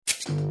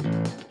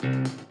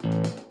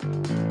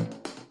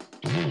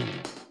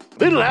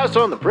Little House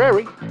on the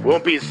Prairie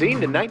won't be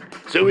seen tonight,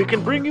 so we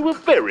can bring you a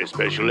very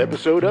special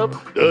episode of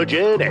The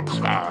Gen X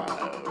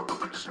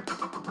Files.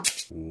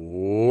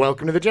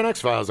 Welcome to The Gen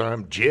X Files.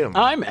 I'm Jim.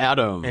 I'm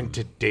Adam. And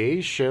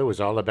today's show is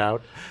all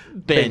about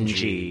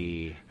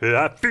Benji.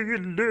 I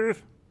feel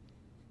love.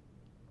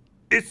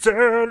 It's all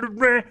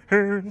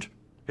around.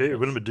 Hey,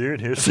 what am I doing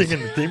here?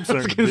 Singing the theme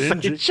song to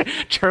Benji.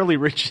 Charlie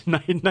Rich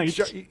Night.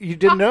 You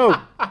didn't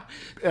know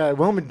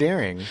Wilma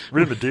Daring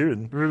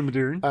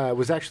Rhythm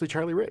was actually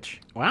Charlie Rich.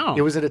 Wow.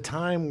 It was at a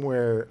time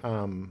where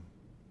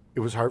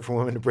it was hard for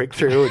women to break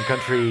through in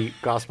country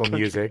gospel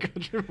music.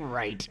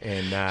 Right.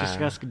 And just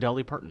ask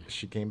Dolly Parton.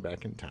 She came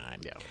back in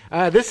time.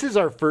 Yeah. This is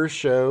our first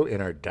show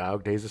in our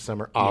Dog Days of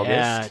Summer, August.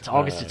 Yeah, it's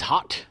August. It's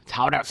hot. It's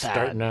hot outside.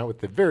 Starting out with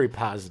the very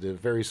positive,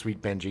 very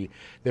sweet Benji.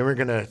 Then we're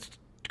going to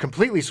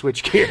completely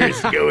switch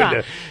gears and go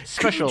into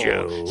special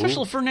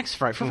for next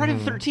Friday, for Friday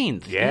the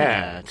 13th.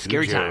 Yeah.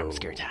 Scary time.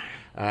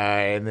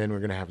 And then we're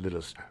going to have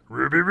little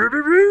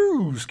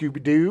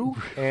Scooby-Doo,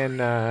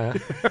 and and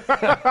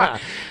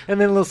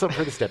then a little something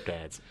for the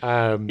stepdads.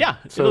 It'll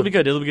be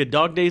good. It'll be good.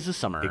 Dog Days of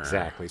Summer.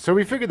 Exactly. So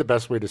we figured the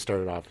best way to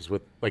start it off is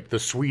with like the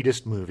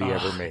sweetest movie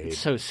ever made. It's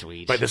so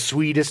sweet. By the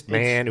sweetest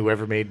man who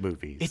ever made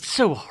movies. It's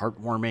so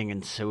heartwarming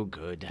and so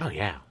good. Oh,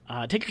 yeah.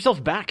 Take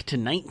yourself back to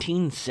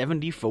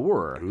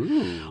 1974.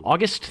 Ooh.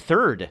 August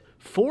 3rd,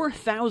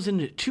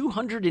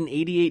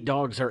 4,288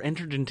 dogs are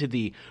entered into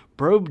the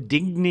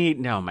Brobdingnag...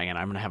 No, man,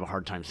 I'm going to have a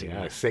hard time saying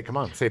that. Say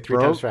it 3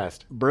 times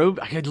fast.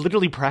 I had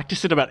literally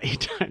practiced it about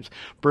 8 times.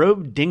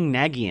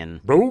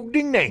 Brobdingnagian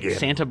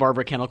Santa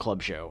Barbara Kennel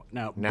Club show.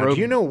 Now do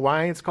you know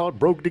why it's called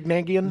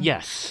Brobdingnagian?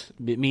 Yes.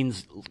 It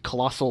means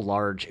colossal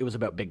large. It was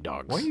about big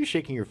dogs. Why are you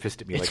shaking your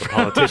fist at me like a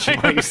politician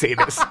while you say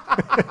this?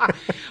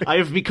 I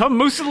have become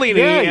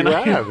Mussolini.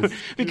 Yeah,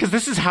 because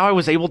this is how I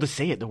was able to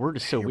say it. The word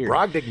is so weird.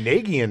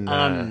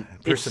 Brobdingnagian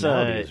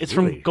personality. It's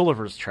from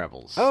Gulliver's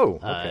Travels. Oh,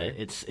 okay.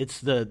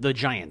 It's the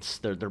giants.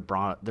 They're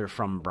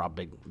from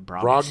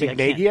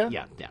Brobdingnagia?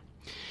 Yeah.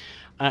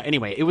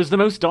 Anyway, it was the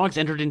most dogs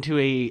entered into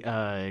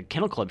a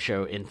kennel club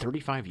show in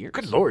 35 years.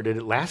 Good Lord, did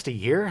it last a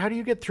year? How do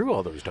you get through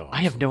all those dogs?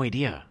 I have no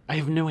idea.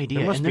 There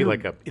must be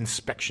like an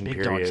inspection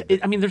big period.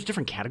 Dogs. There's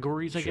different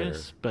categories, I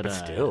guess. But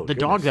still, the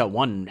dog that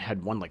won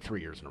had won like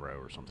 3 years in a row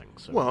or something.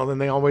 So. Well, then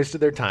they all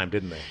wasted their time,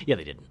 didn't they? Yeah,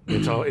 they did.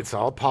 It's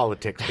all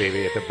politics,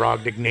 baby, at the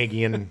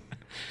Brobdingnagian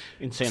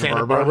in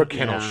Santa Barbara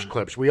Kennel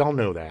Clubs. We all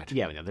know that.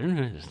 Yeah,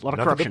 there's a lot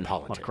of corruption. A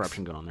lot of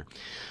corruption going on there.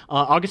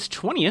 August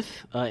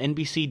 20th,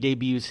 NBC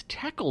debuts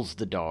Tackles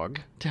the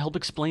Dog to help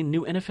explain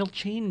new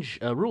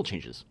NFL rule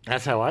changes.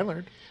 That's how I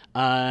learned.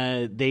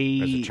 As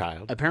a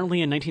child.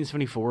 Apparently in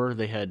 1974,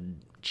 they had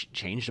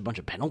changed a bunch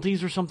of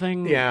penalties or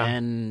something. Yeah.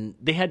 And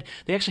they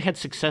actually had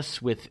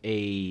success with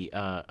a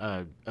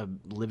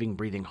living,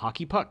 breathing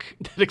hockey puck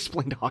that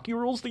explained hockey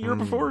rules the year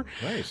before.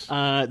 Nice.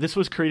 This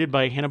was created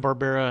by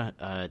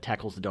Hanna-Barbera.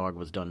 Tackles the Dog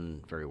was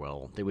done very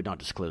well. They would not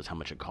disclose how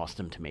much it cost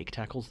them to make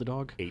Tackles the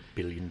Dog. $8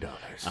 billion.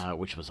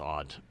 Which was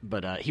odd.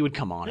 But he would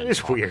come on.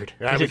 It's weird.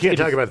 We can't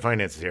talk about the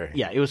finances here.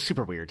 Yeah, it was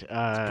super weird. It's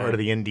part of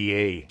the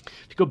NDA.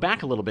 To go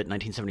back a little bit,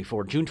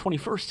 1974, June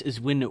 21st is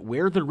when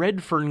Where the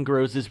Red Fern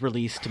Grows is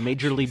released,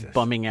 majorly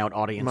bumming out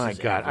audiences. My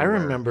God,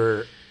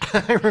 everywhere.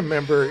 I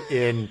remember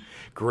in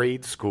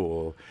grade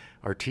school,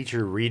 our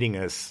teacher reading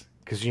us,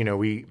 because,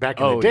 we back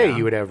in the day,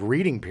 you would have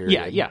reading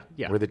period. Yeah.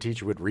 Where the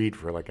teacher would read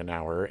for like an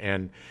hour,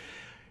 and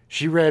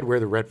she read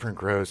Where the Red Fern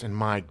Grows, and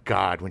my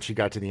God, when she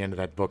got to the end of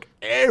that book,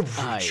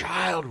 every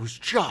child was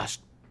just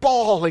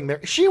bawling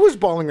she was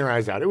bawling their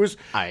eyes out. It was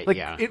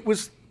it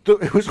was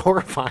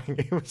horrifying.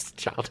 It was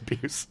child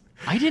abuse.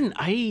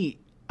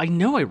 I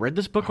know I read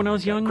this book when I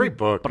was young. Great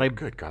book. But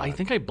Good God. I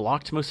think I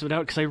blocked most of it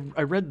out because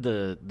I read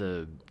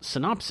the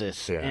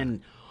synopsis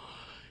and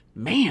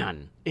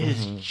man, it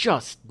is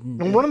just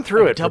and run them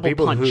through it for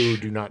people punch. Who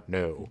do not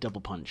know. Double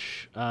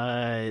punch.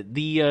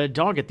 The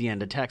dog at the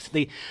end attacks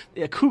a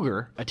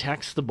cougar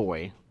attacks the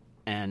boy.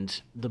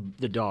 And the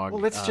dog.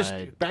 Well, let's just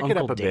back Uncle it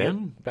up a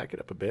Dan? bit. Back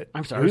it up a bit.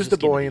 I'm sorry. Who's the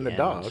boy and the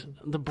dog?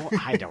 The boy.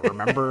 I don't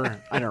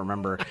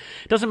remember.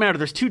 Doesn't matter.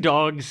 There's 2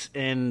 dogs,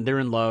 and they're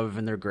in love,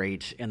 and they're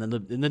great. And then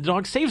the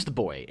dog saves the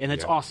boy, and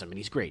it's awesome, and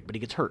he's great. But he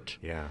gets hurt.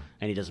 Yeah.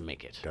 And he doesn't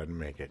make it.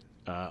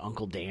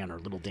 Uncle Dan or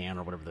Little Dan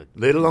or whatever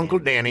Little Uncle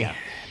Danny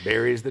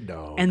buries the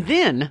dog. And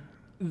then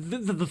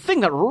the thing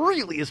that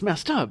really is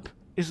messed up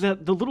is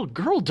that the little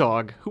girl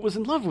dog who was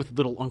in love with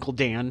Little Uncle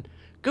Dan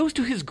goes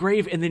to his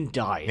grave and then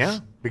dies. Yeah,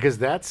 because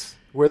that's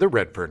where the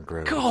red fern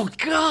grows. Oh,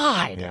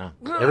 God. Yeah.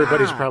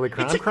 Everybody's probably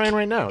crying. I'm crying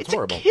right now. It's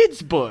horrible. It's a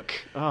kid's book.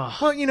 Ugh.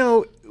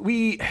 Well,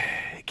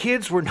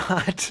 kids were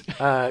not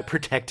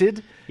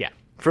protected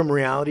from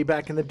reality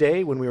back in the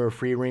day when we were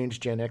free-range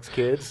Gen X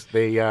kids.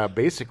 They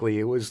basically,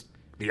 it was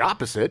the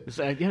opposite.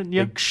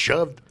 They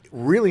shoved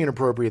really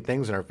inappropriate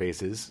things in our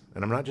faces,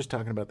 and I'm not just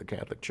talking about the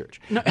Catholic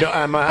Church. No,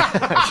 I'm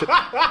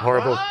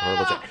horrible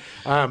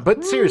thing.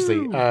 But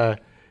seriously,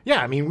 yeah,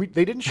 I mean,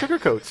 they didn't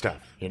sugarcoat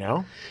stuff,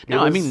 No,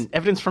 I mean,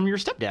 evidence from your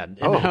stepdad.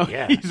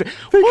 Yeah.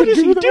 What is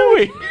he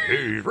doing?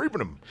 He's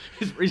raping him.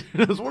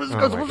 What is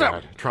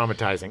that?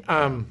 Traumatizing.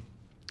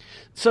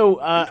 So,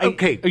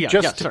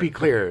 to be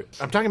clear,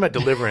 I'm talking about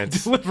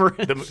Deliverance.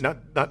 Deliverance.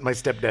 Not my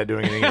stepdad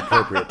doing anything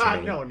inappropriate to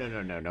me.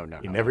 No.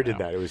 He never did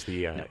that. It was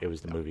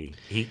the movie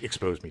he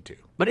exposed me to.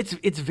 But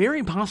it's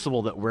very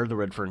possible that Where the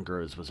Red Fern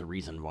Grows was a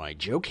reason why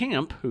Joe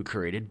Camp, who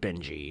created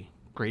Benji.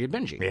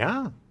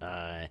 Yeah.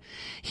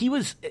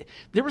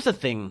 There was a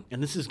thing,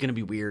 and this is going to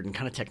be weird and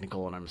kind of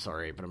technical, and I'm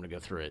sorry, but I'm going to go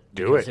through it.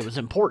 Do it. It was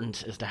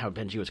important as to how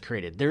Benji was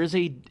created. There is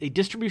a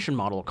distribution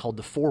model called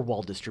the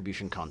four-wall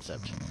distribution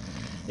concept.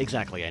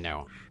 Exactly, I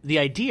know. The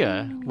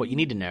idea, what you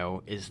need to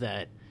know, is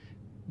that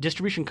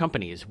distribution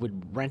companies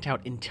would rent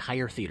out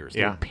entire theaters.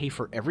 They would pay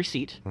for every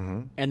seat,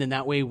 and then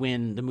that way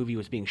when the movie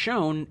was being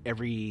shown,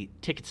 every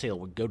ticket sale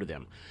would go to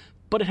them.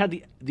 But it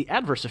had the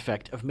adverse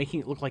effect of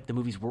making it look like the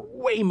movies were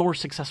way more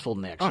successful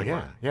than they actually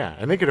were. Yeah.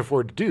 And they could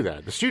afford to do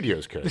that. The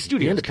studios could.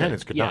 The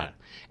independents could not.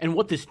 And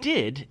what this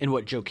did, and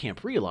what Joe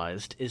Camp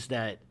realized, is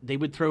that they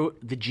would throw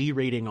the G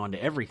rating onto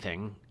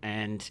everything,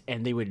 and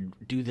they would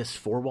do this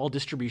four-wall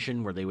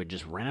distribution where they would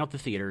just rent out the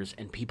theaters,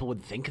 and people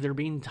would think they're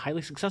being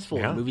highly successful.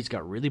 Yeah. And the movies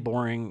got really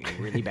boring and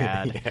really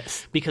bad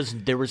because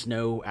there was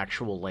no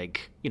actual,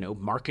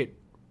 market.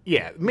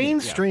 Yeah,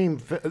 mainstream...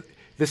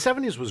 The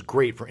 70s was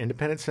great for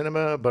independent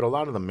cinema, but a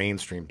lot of the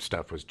mainstream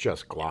stuff was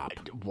just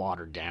glop.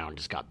 Watered down,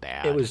 just got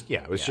bad. It was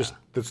just,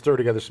 let's throw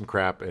together some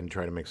crap and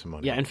try to make some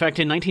money. Yeah, in fact,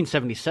 in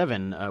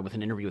 1977, with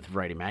an interview with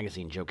Variety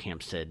Magazine, Joe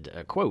Camp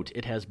said, quote,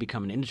 "It has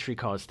become an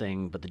industry-caused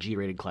thing, but the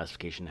G-rated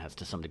classification has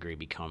to some degree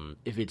become,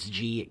 if it's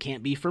G, it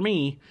can't be for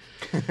me."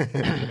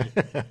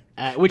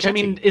 Which, I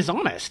mean, is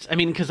honest. I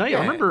mean, because I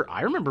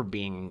remember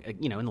being,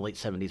 in the late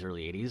 70s,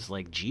 early 80s,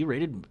 like,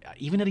 G-rated,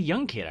 even as a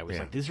young kid, I was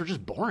like, these are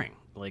just boring.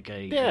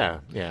 Yeah.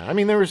 I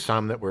mean, there were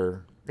some that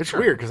were. It's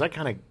weird because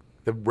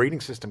the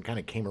rating system kind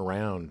of came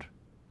around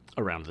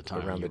the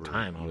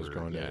time I was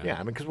growing up. Yeah, I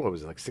mean, because what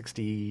was it, like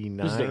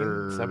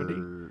 69, 70?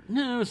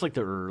 No, it was like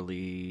the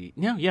early.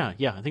 No, yeah.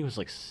 I think it was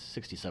like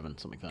 67,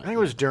 something like that. I think it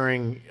was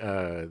during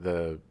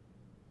the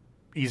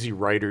Easy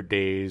Rider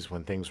days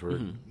when things were,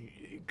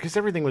 because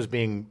everything was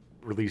being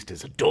released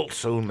as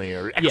adults only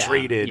or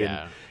X-rated,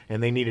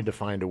 and they needed to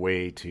find a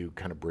way to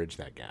kind of bridge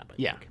that gap. I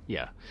think.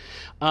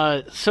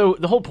 So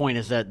the whole point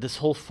is that this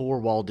whole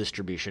four-wall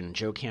distribution,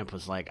 Joe Camp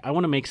was like, I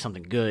want to make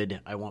something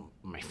good. I want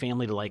my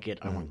family to like it.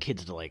 I want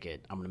kids to like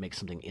it. I'm going to make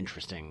something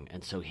interesting.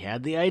 And so he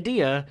had the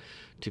idea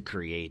to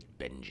create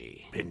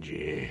Benji.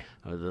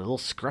 The little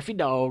scruffy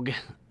dog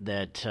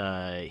that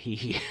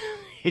he...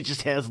 It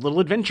just has little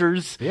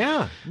adventures.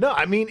 Yeah. No,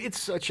 I mean, it's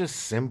such a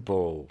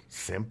simple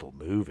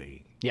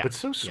movie. Yeah. But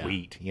so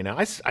sweet.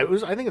 I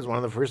think it's one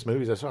of the first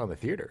movies I saw in the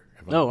theater.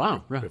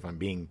 Wow. If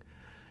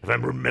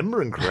I'm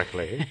remembering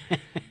correctly.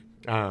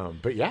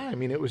 But yeah, I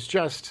mean, it was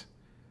just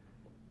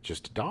a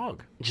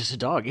dog. Just a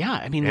dog, yeah.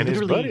 I mean, and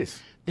literally, his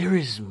buddies. There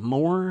is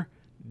more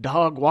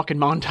dog walking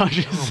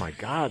montages. Oh my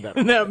God,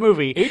 that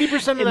movie.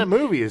 80% of that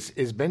movie is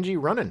Benji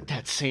running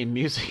that same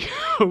music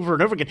over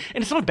and over again,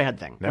 and it's not a bad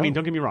thing. No. I mean,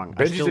 don't get me wrong.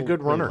 Benji's a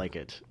good runner. Really like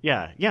it.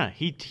 Yeah.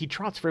 He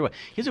trots very well.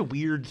 He has a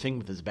weird thing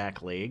with his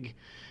back leg.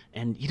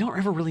 And you don't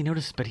ever really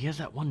notice, but he has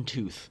that one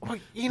tooth. Well,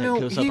 he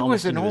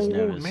was an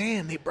old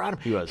man. They brought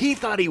him. He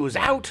thought he was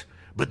out,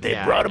 but they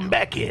brought him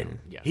back in.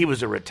 Yeah. He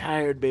was a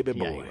retired baby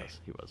boy. Yeah,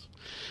 he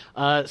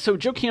was. So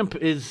Joe Camp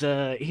is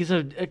he's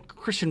a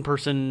Christian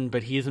person,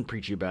 but he isn't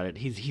preachy about it.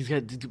 He's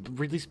got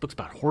released books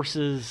about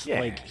horses. Yeah.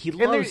 Like he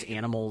loves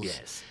animals.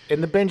 Yes.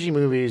 And the Benji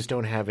movies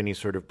don't have any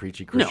sort of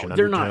preachy Christian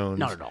undertones.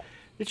 Not at all.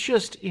 It's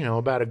just,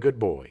 about a good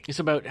boy. It's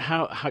about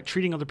how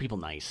treating other people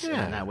nice,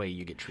 and that way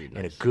you get treated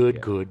nice. And a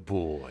good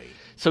boy.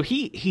 So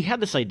he had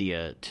this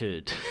idea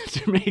to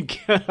make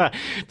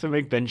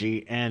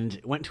Benji, and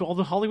went to all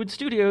the Hollywood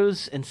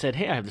studios and said,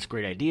 "Hey, I have this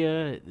great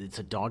idea. It's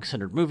a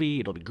dog-centered movie.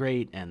 It'll be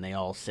great." And they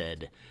all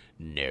said,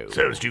 "No.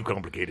 Sounds too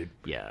complicated.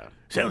 Yeah.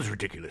 Sounds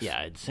ridiculous.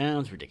 Yeah, it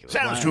sounds ridiculous.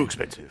 Sounds too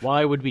expensive.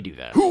 Why would we do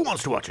that? Who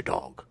wants to watch a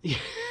dog?"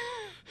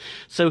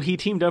 So he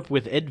teamed up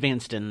with Ed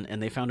Vanston,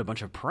 and they found a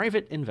bunch of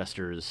private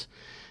investors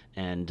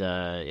and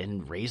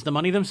raised the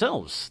money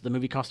themselves. The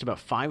movie cost about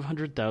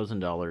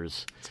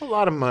 $500,000. It's a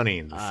lot of money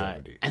in the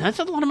 70s. And that's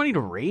a lot of money to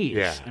raise.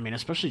 Yeah. I mean,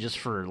 especially just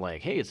for,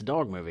 hey, it's a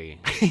dog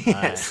movie.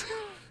 Yes.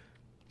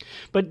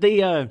 But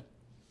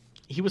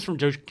he was from,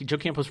 Joe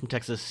Camp was from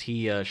Texas.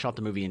 He shot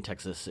the movie in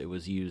Texas. It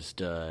was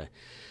used...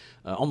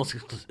 almost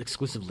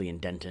exclusively in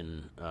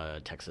Denton,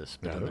 Texas,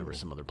 but then there were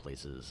some other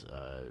places.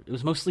 It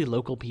was mostly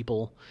local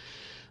people,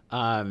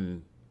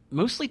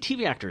 mostly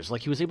TV actors.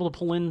 Like he was able to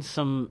pull in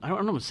some. I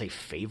don't want to say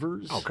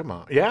favors. Oh, come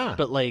on, yeah.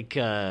 But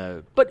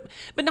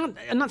but not.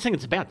 I'm not saying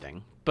it's a bad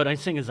thing. But I'm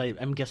saying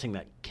I'm guessing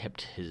that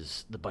kept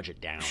the budget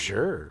down.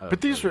 Sure,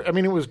 but these were. I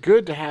mean, it was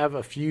good to have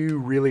a few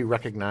really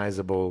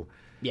recognizable,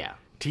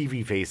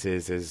 TV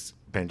faces as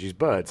Benji's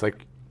buds.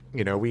 Like,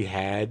 we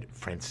had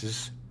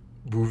Frances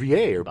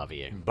Bouvier.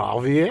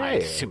 I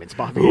assume it's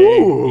Bouvier.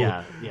 Ooh.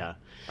 Yeah.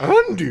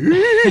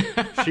 Andy.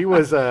 She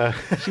was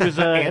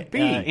Aunt B.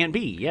 Aunt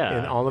B, yeah.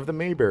 In all of the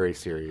Mayberry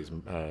series.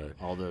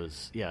 All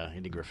those,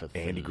 Andy Griffith.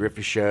 Andy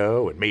Griffith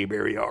Show and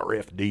Mayberry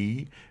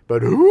RFD.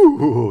 But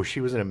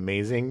she was an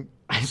amazing,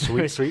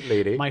 sweet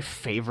lady. My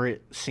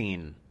favorite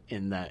scene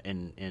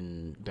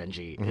in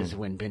Benji is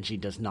when Benji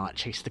does not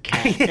chase the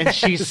cat, and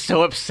she's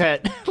so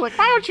upset. Like,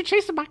 why aren't you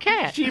chasing my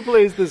cat? She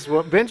plays this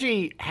one.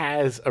 Benji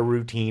has a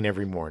routine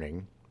every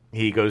morning.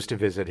 He goes to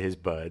visit his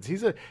buds.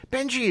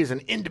 Benji is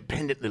an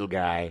independent little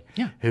guy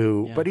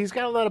but he's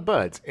got a lot of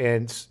buds,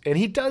 and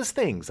he does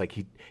things like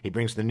he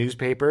brings the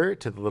newspaper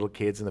to the little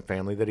kids in the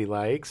family that he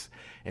likes,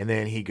 and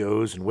then he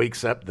goes and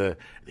wakes up the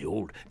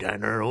old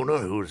diner owner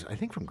who's I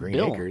think from Green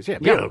Acres. Yeah,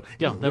 Bill.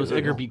 Yeah, that was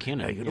Edgar Buchanan.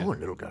 How you doing,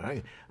 little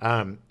guy?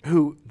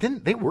 Who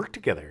then they work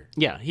together.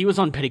 Yeah, he was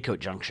on Petticoat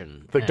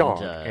Junction. The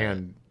dog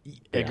and.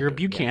 Edgar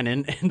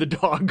Buchanan and the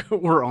dog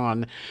were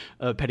on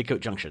Petticoat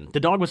Junction. The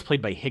dog was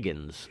played by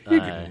Higgins.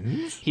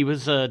 He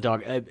was a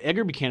dog.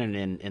 Edgar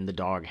Buchanan and the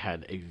dog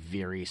had a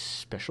very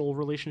special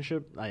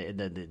relationship. I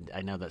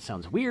know that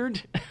sounds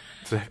weird.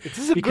 This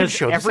is a because good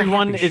show.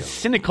 Everyone is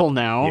cynical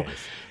now. Yes.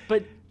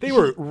 But they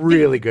were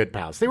really good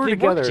pals. They worked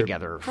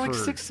together for like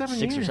 6 or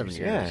 7 years.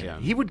 Yeah.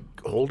 He would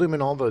hold him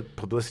in all the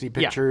publicity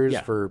pictures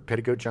for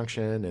Petticoat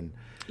Junction and.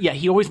 Yeah,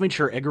 he always made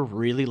sure Edgar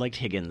really liked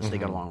Higgins. They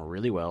got along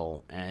really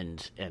well,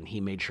 and he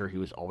made sure he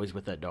was always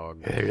with that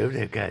dog. I love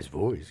that guy's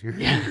voice.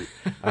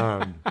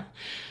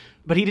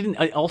 But he didn't.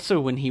 Also,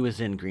 when he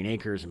was in Green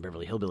Acres and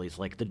Beverly Hillbillies,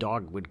 like the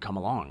dog would come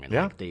along, and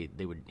like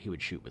he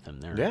would shoot with him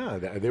there. Yeah,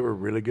 they were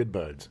really good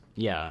buds.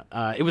 Yeah,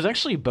 it was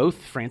actually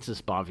both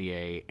Francis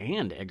Bavier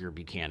and Edgar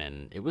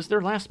Buchanan. It was their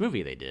last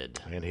movie they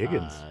did. And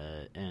Higgins.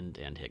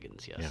 And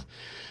Higgins, yes.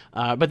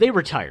 Yeah. But they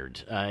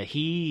retired.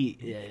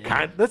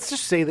 Let's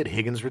just say that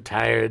Higgins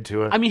retired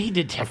to he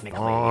did technically.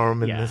 A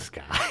farm in the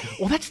sky.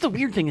 Well, that's the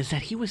weird thing is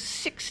that he was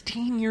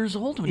 16 years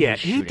old when he was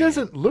shooting. He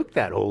doesn't look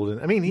that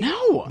old.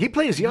 He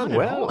plays young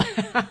well.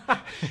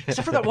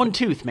 Except for that one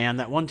tooth, man.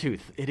 That one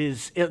tooth. It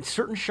is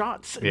certain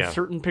shots and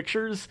certain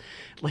pictures.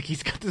 Like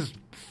he's got this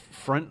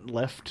front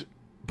left.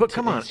 But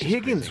come on,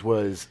 Higgins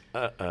was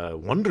a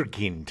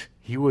wunderkind.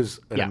 He was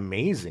an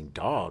amazing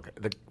dog.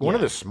 One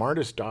of the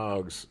smartest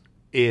dogs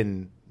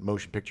in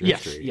motion picture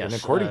history. Yes.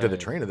 And according to the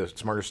trainer, the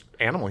smartest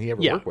animal he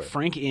ever worked with.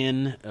 Frank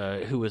Inn,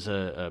 who was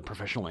a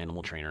professional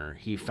animal trainer,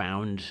 he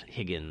found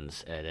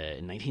Higgins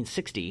in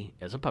 1960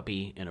 as a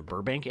puppy in a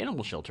Burbank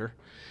animal shelter.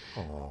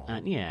 Oh,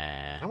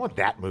 I want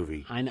that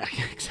movie. I know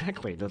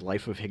exactly the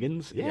life of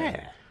Higgins.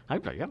 Yeah. I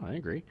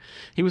agree.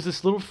 He was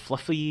this little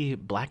fluffy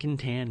black and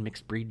tan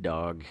mixed breed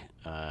dog.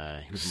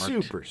 He was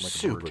marked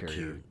super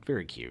cute,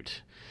 very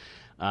cute.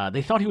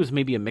 They thought he was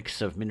maybe a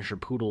mix of miniature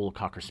poodle,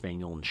 cocker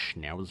spaniel, and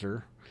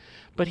schnauzer.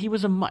 But he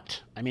was a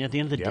mutt. I mean, at the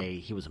end of the day,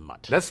 he was a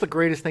mutt. That's the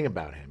greatest thing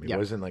about him. He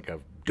wasn't like a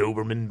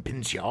Doberman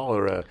Pinscher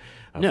or a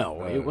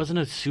no, it wasn't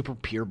a super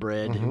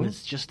purebred. Mm-hmm. It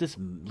was just this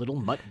little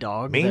mutt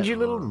dog. Mangy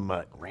little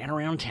mutt. Ran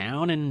around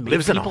town and made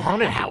lives in a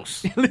haunted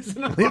house. Lives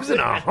in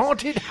a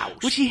haunted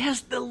house. Which he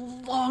has the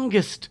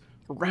longest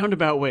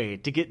roundabout way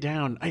to get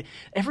down.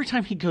 Every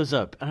time he goes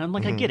up, and I'm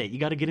like, I get it. You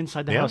got to get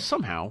inside the house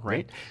somehow,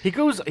 right? He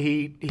goes.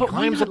 He but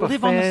climbs why not up a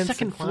live fence on the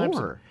second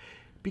floor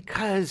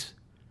because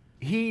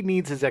he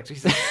needs his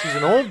exercise. He's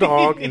an old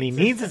dog, and he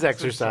needs his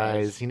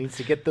exercise. He needs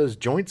to get those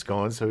joints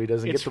going so he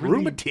doesn't get the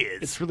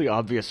rheumatiz. It's really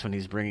obvious when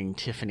he's bringing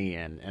Tiffany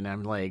in, and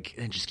I'm like,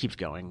 it just keeps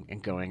going,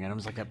 and I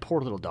was like, that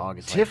poor little dog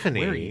is Tiffany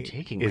like, where are you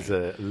taking me? is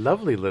a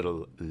lovely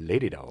little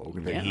lady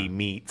dog that he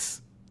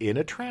meets in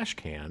a trash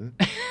can.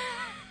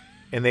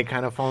 And they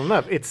kind of fall in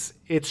love.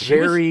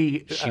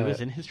 She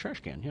was in his trash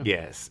can, yeah.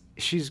 Yes.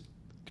 She's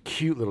a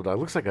cute little dog.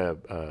 Looks like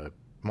a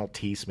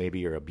Maltese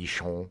maybe, or a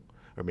Bichon,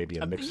 or maybe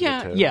a mix of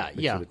the two.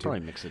 Yeah, probably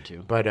mix of the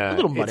two. But, a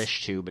little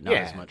muddish too, but not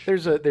as much.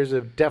 There's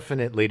a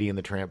definite Lady in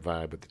the Tramp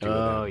vibe with the two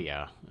of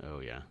them. Oh,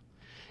 yeah.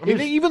 I mean,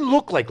 they even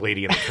look like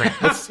Lady in the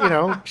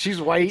Tramp.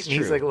 She's white and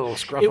he's like a little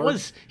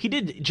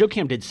scruffer. Joe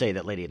Cam did say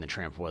that Lady in the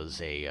Tramp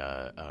was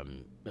a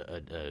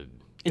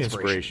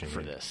inspiration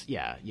for this.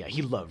 Yeah.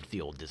 He loved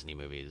the old Disney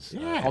movies.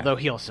 Yeah. Although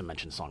he also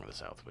mentioned Song of the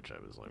South, which I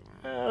was like,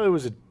 it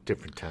was a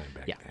different time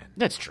back then.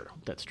 That's true.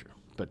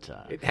 But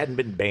it hadn't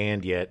been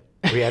banned yet.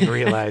 We hadn't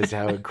realized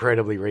how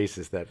incredibly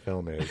racist that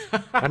film is.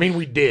 I mean,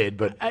 we did,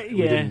 but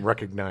we didn't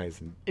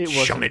recognize and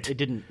shun it. It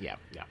didn't. Yeah.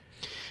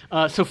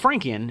 So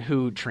Franken,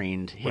 who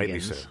trained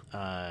Higgins, so.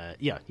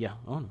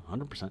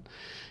 100%.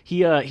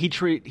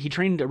 He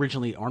trained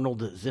originally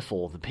Arnold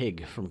Ziffel, the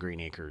pig from Green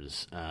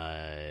Acres.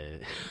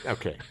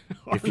 Okay,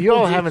 if you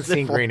all haven't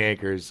seen Green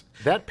Acres,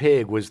 that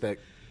pig was that.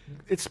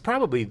 It's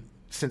probably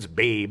since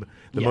Babe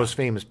the most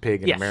famous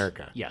pig in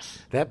America. Yes,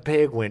 that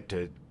pig went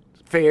to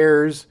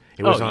fairs.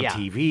 It was on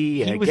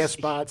TV and guest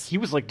spots. He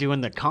was like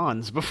doing the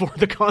cons before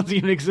the cons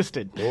even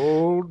existed.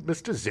 Old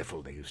Mr.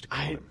 Ziffel, they used to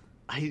call him.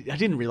 I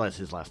didn't realize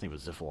his last name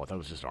was Ziffel. I thought it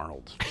was just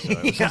Arnold.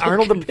 So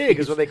Arnold the Pig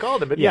is what they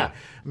called him. But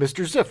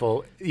Mr.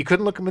 Ziffel, you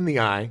couldn't look him in the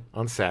eye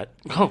on set.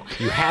 Oh.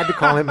 You had to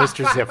call him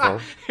Mr.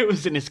 Ziffel. It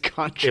was in his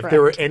contract. If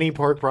there were any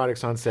pork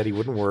products on set, he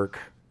wouldn't work.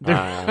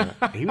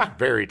 He was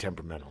very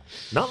temperamental.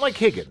 Not like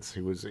Higgins,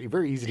 who was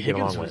very easy to get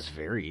along with. Higgins was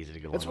very easy to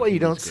get along with. That's why you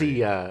don't see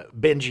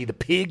Benji the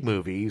pig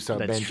movie. You saw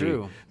That's Benji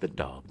true. the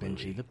dog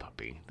Benji movie. the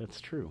puppy.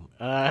 That's true.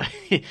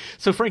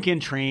 So Frank Inn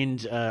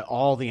trained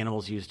all the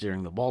animals used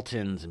during the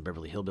Waltons and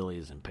Beverly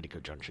Hillbillies and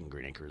Petticoat Junction,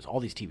 Green Acres, all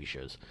these TV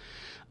shows.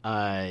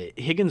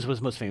 Higgins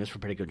was most famous for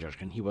Petticoat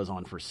Junction. He was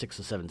on for 6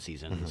 to 7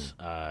 seasons,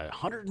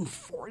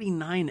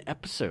 149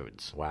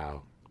 episodes.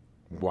 Wow.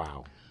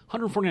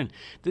 149.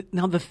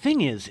 Now the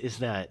thing is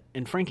that,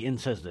 and Frank Inn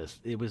says this,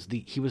 he was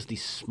the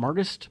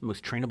smartest,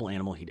 most trainable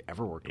animal he'd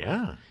ever worked with.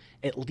 Yeah.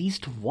 At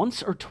least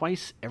once or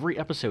twice every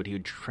episode, he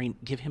would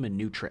give him a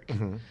new trick,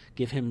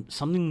 give him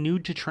something new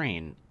to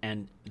train,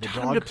 and the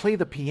Taught dog him to play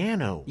the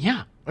piano.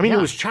 Yeah, I mean, it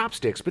was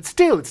chopsticks, but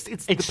still, it's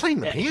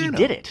playing the piano. He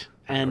did it.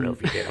 I don't know if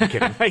he did. I'm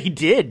kidding. He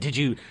did. Did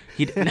you?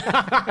 He did.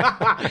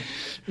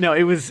 No,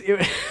 it was.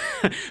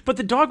 But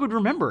the dog would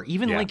remember,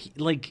 even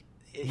like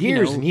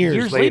years and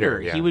years later,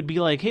 he would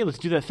be like, "Hey, let's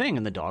do that thing,"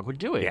 and the dog would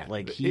do it. Yeah.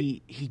 Like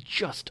he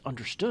just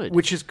understood,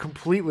 Which is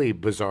completely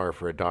bizarre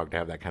for a dog to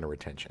have that kind of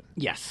retention.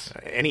 Yes,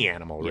 Any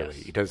animal really.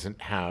 Yes. It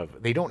doesn't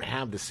have. They don't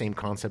have the same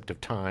concept of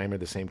time or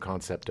the same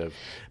concept of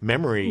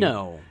memory.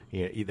 No.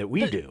 That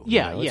we do.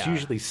 Yeah, It's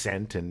usually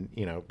scent, and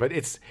but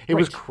it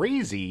was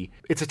crazy.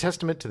 It's a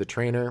testament to the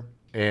trainer,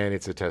 and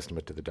it's a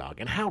testament to the dog.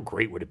 And how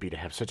great would it be to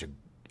have such a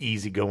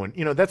easygoing?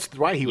 That's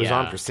why he was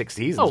on for 6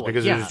 seasons,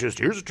 because it was just,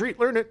 here's a treat,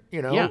 learn it.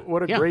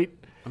 What a great.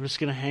 I'm just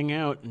gonna hang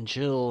out and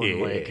chill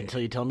and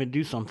until you tell me to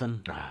do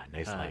something.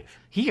 Nice life.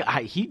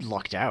 He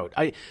lucked out.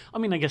 I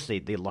mean, I guess they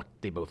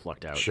both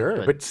lucked out.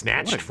 Sure, but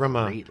snatched from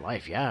a great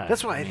life. Yeah,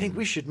 that's why I think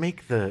we should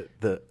make the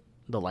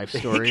life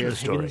story of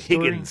Higgins.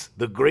 Higgins,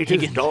 the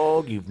greatest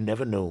dog you've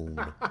never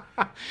known.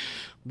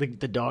 The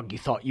dog you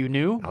thought you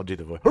knew. I'll do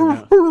the voice.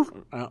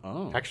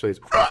 Actually, it's.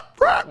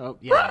 Oh,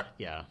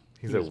 yeah.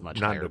 He's much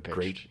not higher a pitched.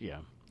 great. Yeah.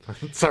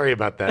 Sorry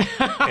about that.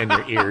 And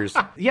your ears.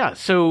 Yeah.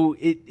 So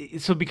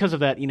so because of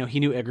that, he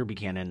knew Edgar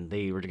Buchanan.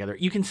 They were together.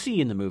 You can see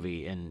in the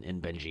movie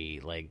in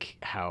Benji like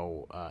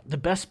how the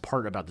best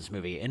part about this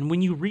movie, and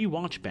when you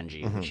rewatch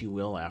Benji, which you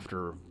will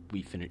after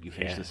you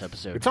finish this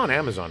episode. It's on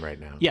Amazon right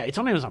now. Yeah, it's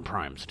on Amazon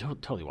Prime, so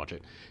totally watch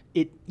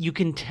it. You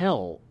can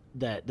tell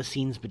that the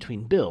scenes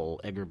between Bill,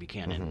 Edgar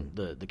Buchanan,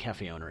 the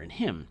cafe owner, and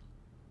him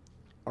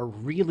are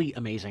really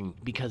amazing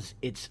because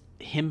it's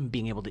him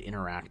being able to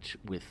interact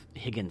with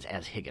Higgins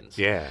as Higgins.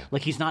 Yeah.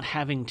 Like he's not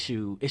having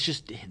to, it's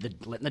just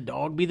letting the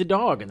dog be the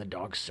dog, and the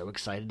dog's so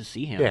excited to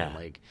see him. Yeah.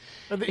 Like,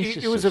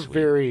 it was a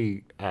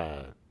very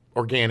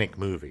organic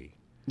movie.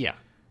 Yeah.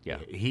 Yeah.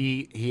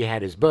 He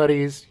had his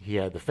buddies. He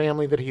had the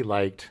family that he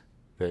liked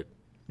that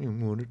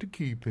wanted to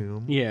keep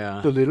him. Yeah.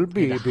 The little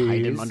babies.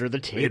 Hide him under the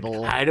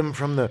table. Hide him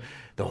from the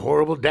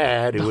horrible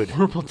dad who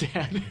horrible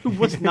dad who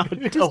was not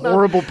a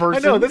horrible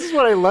person. I know. This is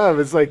what I love.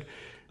 It's like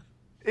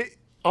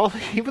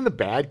even the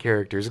bad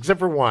characters, except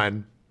for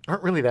one,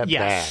 aren't really that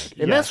bad.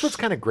 And that's what's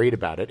kind of great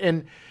about it.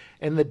 And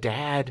the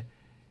dad,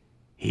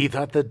 he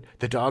thought that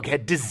the dog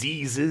had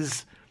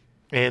diseases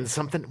and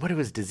something. What it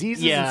was,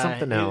 diseases and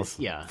something else.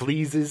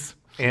 Fleases.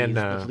 And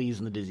the fleas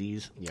and the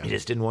disease. Yeah. He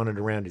just didn't want it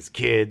around his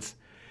kids.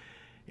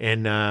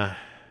 And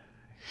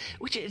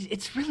which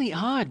it's really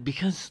odd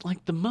because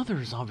like the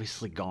mother's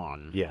obviously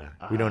gone. Yeah,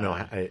 we don't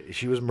know.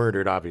 She was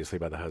murdered, obviously,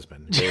 by the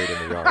husband, buried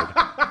in the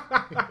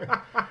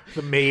yard.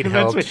 The maid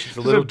helped. She's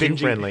a little too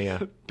friendly. Yeah.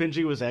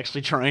 Benji was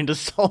actually trying to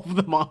solve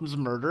the mom's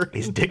murder.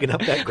 He's digging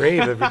up that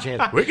grave every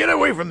chance. We get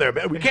away from there.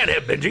 We can't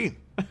have Benji.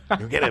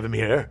 We can't have him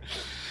here.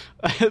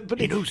 But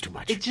he knows too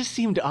much. It just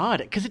seemed odd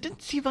because it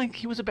didn't seem like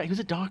he was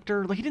a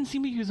doctor. Like he didn't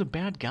seem like he was a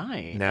bad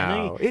guy.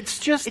 No, it's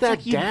just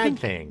that like dad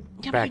thing.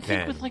 Yeah, back but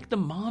then. With like the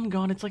mom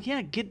gone, it's like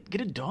get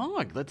a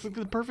dog. That's like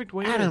the perfect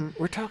way. Adam,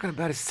 we're talking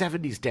about a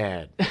 '70s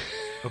dad.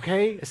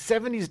 Okay, a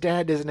 '70s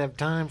dad doesn't have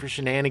time for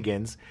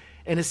shenanigans,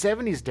 and a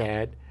 '70s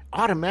dad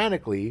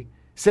automatically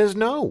says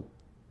no.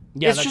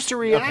 Yeah, it's just a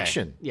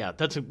reaction. Okay. Yeah,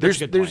 that's a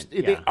good point.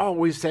 They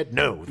always said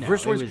no. The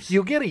first one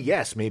you'll get a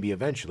yes maybe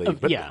eventually,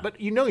 but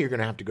you're going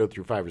to have to go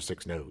through 5 or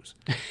 6 no's.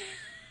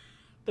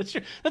 That's true.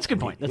 That's a good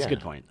point. That's a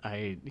good point.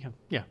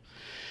 Yeah.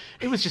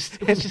 It was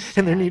just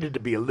and there needed to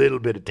be a little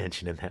bit of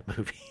tension in that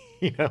movie.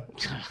 We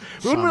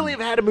wouldn't really have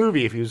had a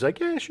movie if he was like,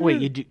 yeah, sure.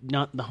 Wait,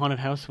 not the haunted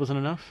house wasn't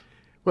enough?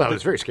 Well, it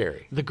was very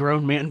scary. The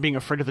grown man being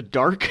afraid of the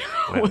dark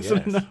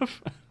wasn't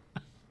enough.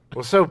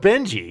 Well, so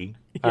Benji.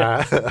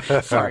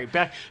 Sorry,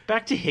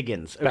 back to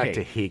Higgins. Okay. Back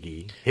to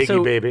Higgy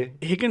baby.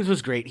 Higgins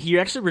was great. He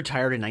actually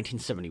retired in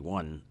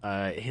 1971.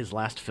 His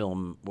last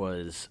film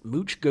was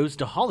Mooch Goes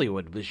to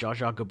Hollywood with Zsa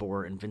Zsa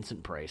Gabor and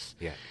Vincent Price.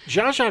 Yeah,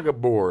 Zsa Zsa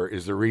Gabor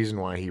is the reason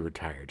why he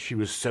retired. She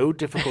was so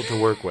difficult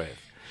to work with.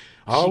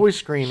 Always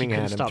screaming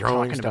at him,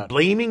 throwing stuff,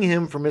 blaming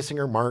him for missing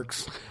her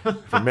marks,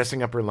 for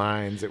messing up her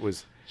lines. It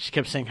was. She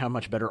kept saying how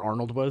much better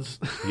Arnold was.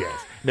 Yes.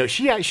 No,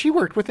 she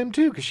worked with him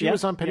too because she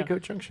was on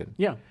Petticoat Junction.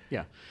 Yeah.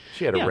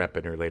 She had a rep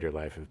in her later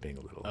life of being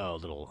a little. Oh, a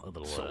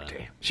little.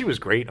 Salty. She was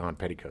great on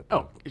Petticoat.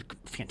 Oh,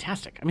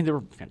 fantastic! I mean, they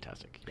were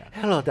fantastic. Yeah.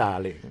 Hello,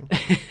 darling.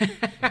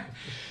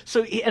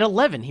 So at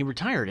 11, he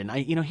retired, and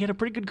he had a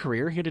pretty good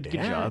career. He had a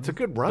good job. It's a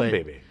good run,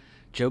 baby.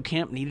 Joe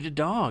Camp needed a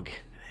dog.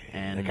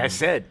 And like I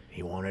said,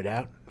 he wanted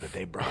out, but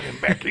they brought him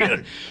back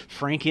in.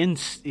 Frank In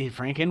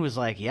was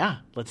like, yeah,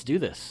 let's do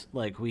this.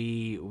 Like,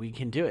 we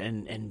can do it.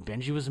 And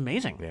Benji was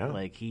amazing. Yeah.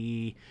 Like,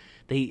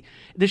 the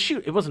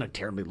shoot, it wasn't a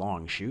terribly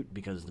long shoot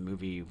because the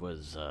movie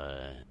was,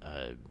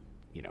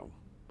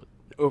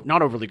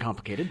 not overly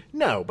complicated.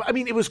 No, but I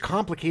mean, it was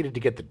complicated to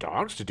get the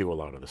dogs to do a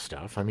lot of the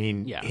stuff. I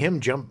mean,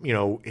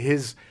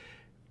 his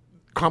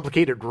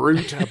complicated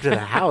route up to the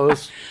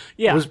house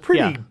was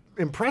pretty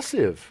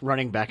impressive.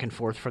 Running back and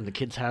forth from the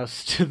kid's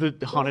house to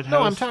the haunted house.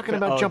 No, I'm talking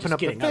about jumping up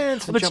the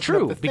fence. Well, that's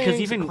true, because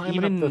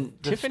even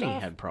Tiffany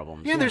had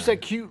problems. Yeah, there's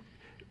that cute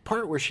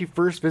part where she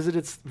first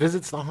visits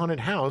the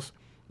haunted house,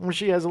 when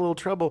she has a little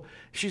trouble.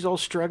 She's all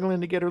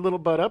struggling to get her little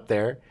butt up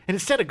there, and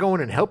instead of going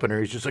and helping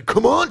her, he's just like,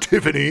 "Come on,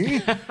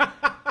 Tiffany,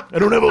 I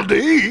don't have all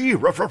day.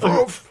 Ruff, ruff,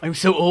 ruff. I'm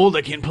so old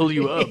I can't pull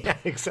you up. Yeah,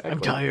 exactly. I'm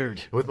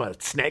tired with my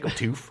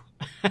snaggletooth."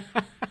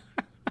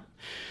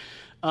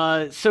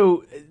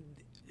 So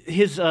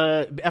his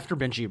after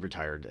Benji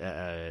retired,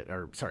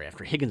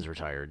 after Higgins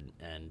retired,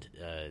 and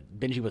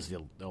Benji was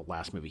the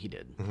last movie he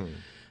did. Mm-hmm.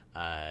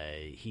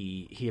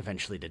 He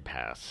eventually did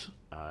pass.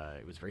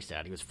 It was very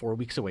sad. He was 4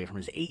 weeks away from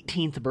his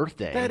 18th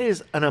birthday. That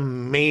is an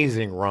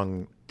amazing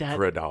run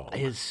for a dog.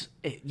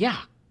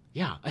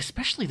 Yeah,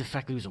 especially the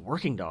fact that he was a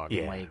working dog.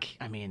 Yeah.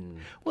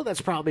 Well,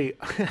 that's probably,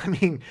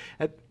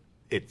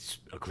 it's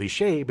a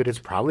cliche, but it's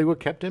probably what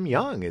kept him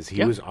young, is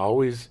he was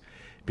always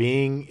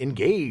being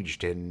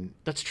engaged and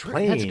that's true.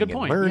 Playing that's a good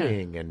point. And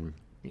learning. And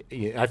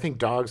I think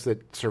dogs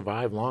that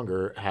survive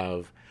longer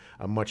have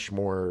a much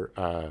more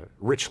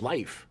rich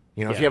life.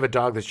 If you have a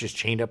dog that's just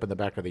chained up in the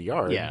back of the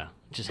yard. Yeah,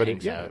 just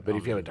hangs out. But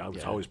if you have a dog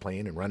that's always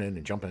playing and running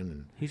and jumping.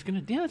 And he's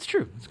going to... Yeah, that's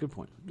true. That's a good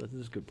point. That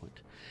is a good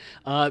point.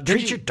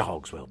 Treat your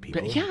dogs well,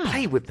 people.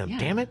 Play with them,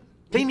 damn it.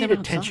 They need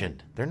attention.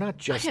 Outside. They're not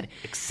just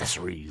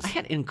accessories.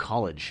 In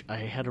college, I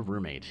had a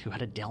roommate who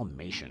had a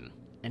Dalmatian.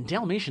 And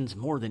Dalmatians,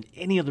 more than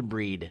any other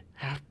breed,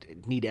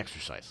 need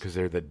exercise. Because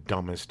they're the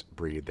dumbest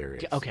breed there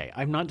is. Okay,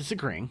 I'm not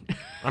disagreeing.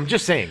 I'm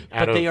just saying.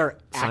 But they are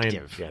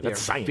active. Yeah, that's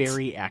science.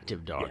 Very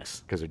active dogs.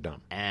 Yes, because they're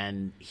dumb.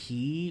 And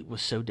he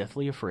was so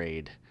deathly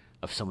afraid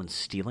of someone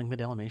stealing the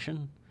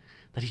Dalmatian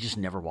that he just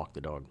never walked the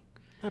dog.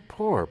 That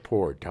poor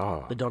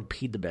dog. The dog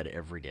peed the bed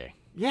every day.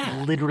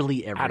 Yeah.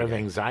 Literally every day. Out of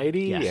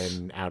anxiety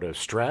and out of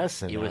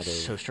stress. And it was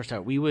so stressed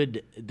out.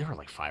 There were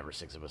like 5 or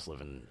 6 of us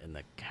living in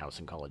the house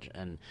in college.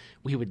 And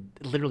we would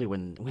literally,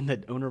 when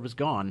the owner was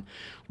gone,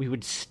 we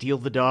would steal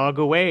the dog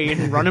away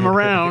and run him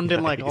around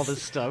and all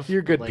this stuff.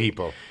 You're good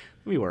people.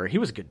 We were. He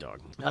was a good dog.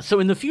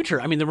 So in the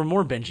future, there were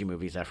more Benji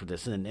movies after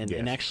this.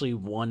 And actually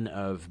one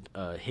of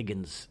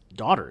Higgins'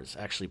 daughters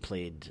actually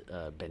played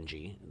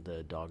Benji.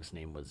 The dog's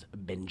name was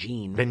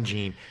Benjean.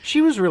 Benjean.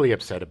 She was really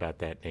upset about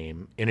that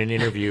name in an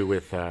interview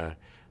with, I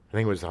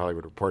think it was the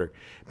Hollywood Reporter.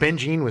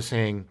 Benjean was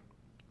saying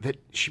that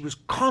she was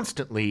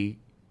constantly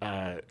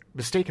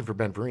mistaken for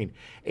Ben Vereen.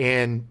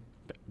 And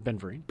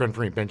Benjean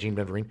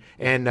Ben Vereen.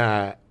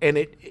 And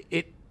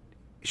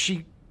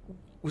she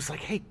was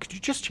like, "Hey, could you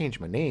just change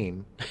my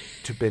name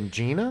to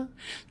Benjina?"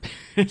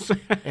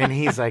 And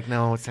he's like,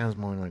 "No, it sounds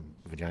more like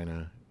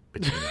vagina.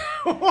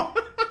 Benjina."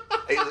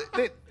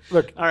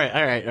 Look. All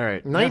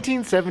right.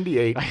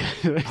 1978,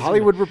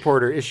 Hollywood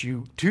Reporter,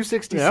 issue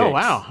 266. Oh,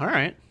 wow. All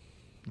right.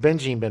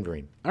 Benji Ben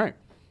Vereen. All right.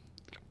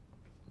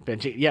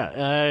 Benji,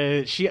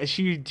 yeah,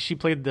 she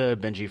played the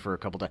Benji for a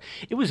couple times.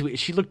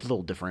 She looked a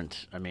little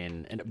different.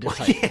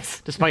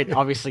 Despite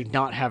obviously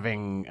not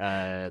having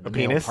the male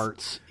penis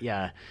parts,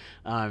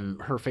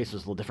 her face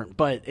was a little different.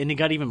 And it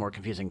got even more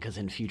confusing because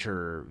in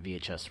future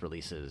VHS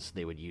releases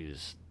they would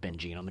use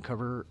Benji on the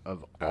cover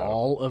of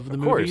all of the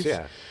movies. Course,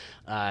 yeah.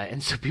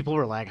 And so people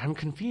were like, "I'm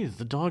confused.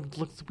 The dog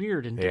looks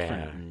weird and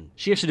different." Yeah. And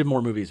she actually did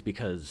more movies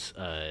because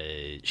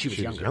she was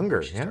younger.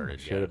 When she started.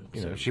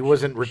 She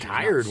wasn't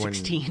retired when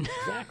 16.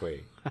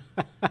 Exactly.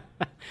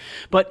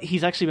 But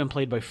he's actually been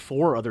played by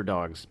 4 other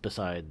dogs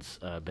besides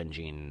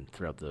Benjean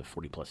throughout the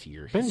 40-plus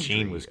year history.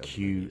 Benjean was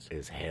cute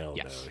as hell,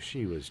 though.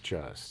 She was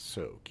just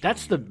so cute.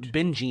 That's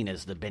Benjean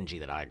is the Benji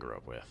that I grew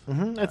up with.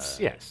 Mm-hmm. That's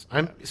yes.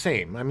 I'm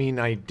same.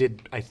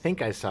 I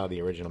think I saw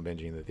the original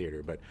Benji in the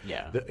theater, but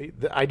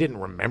I didn't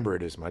remember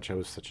it as much. I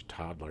was such a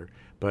toddler,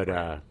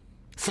 but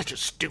such a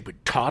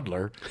stupid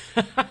toddler.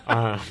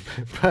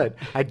 But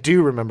I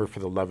do remember For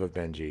the Love of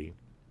Benji,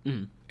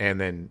 and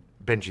then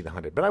Benji the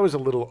Hunted. But I was a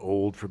little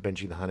old for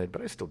Benji the Hunted,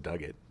 but I still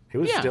dug it. It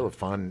was still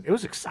it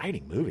was an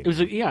exciting movie. It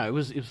was a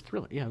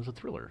thriller. Yeah, it was a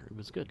thriller. It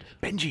was good.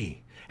 Benji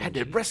had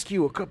to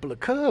rescue a couple of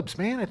cubs,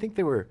 man. I think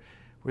they were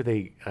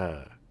they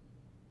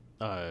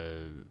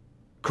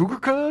cougar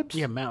cubs?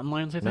 Yeah, mountain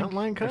lions, I think. Mountain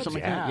lion cubs?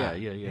 Something like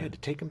that. Yeah. He had to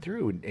take them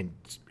through and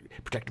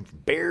protect them from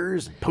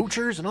bears and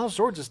poachers and all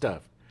sorts of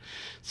stuff.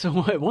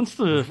 So once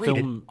the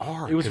film...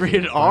 It was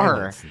rated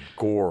R. And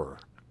gore.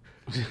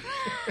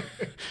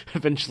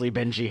 Eventually,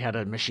 Benji had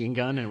a machine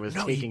gun and was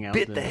taking out.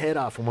 He bit the head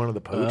off of one of the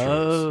poachers.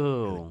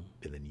 Oh,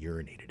 and then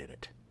urinated in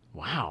it.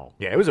 Wow.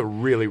 Yeah, it was a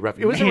really rough.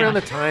 It was around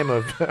the time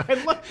of. I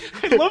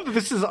love that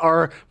this is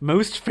our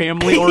most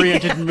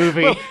family-oriented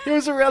movie. Well, it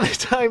was around the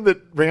time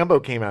that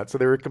Rambo came out, so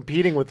they were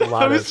competing with a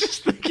lot of. I was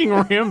just thinking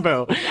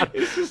Rambo.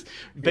 It's just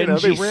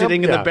Benji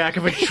sitting in the back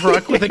of a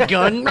truck with a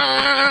gun,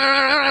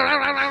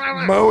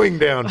 mowing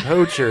down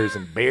poachers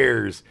and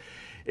bears.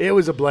 It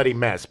was a bloody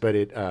mess, but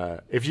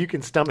if you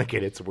can stomach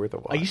it, it's worth a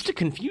watch. I used to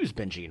confuse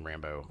Benji and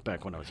Rambo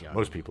back when I was young.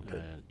 Most people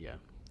did. Yeah,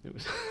 it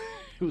was.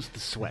 It was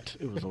the sweat.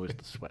 It was always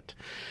the sweat.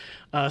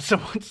 So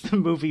once the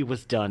movie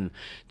was done,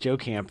 Joe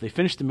Camp, they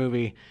finished the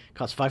movie,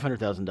 cost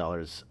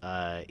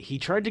 $500,000. He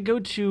tried to go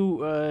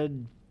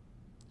to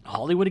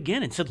Hollywood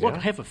again and said, look,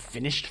 I have a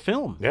finished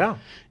film. Yeah.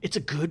 It's a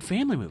good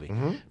family movie.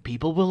 Mm-hmm.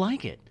 People will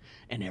like it.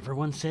 And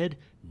everyone said,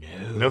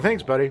 no. No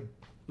thanks, buddy.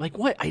 Like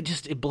what?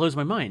 It blows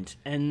my mind.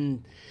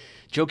 And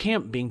Joe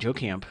Camp, being Joe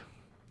Camp,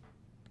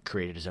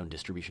 created his own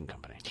distribution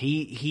company.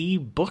 He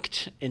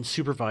booked and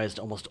supervised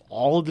almost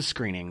all of the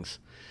screenings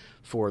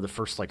for the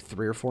first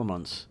 3 or 4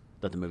 months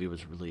that the movie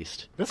was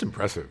released. That's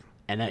impressive.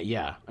 And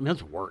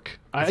that's work.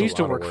 I used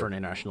to work for an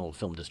international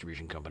film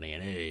distribution company,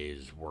 and it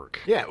is work.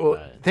 Yeah,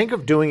 well, think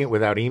of doing it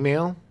without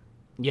email.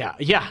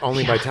 Yeah.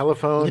 Only by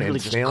telephone literally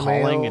and just snail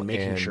calling mail and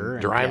making sure.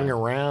 Driving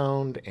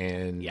around,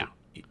 and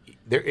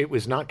it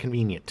was not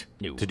convenient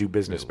to do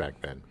business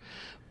back then.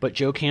 But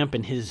Joe Camp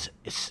and his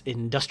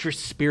industrious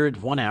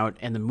spirit won out,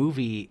 and the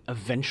movie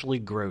eventually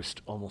grossed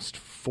almost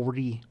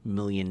 $40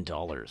 million.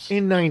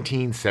 In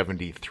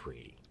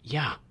 1973.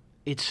 Yeah,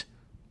 it's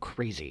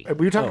crazy.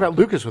 We were talking about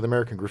Lucas with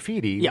American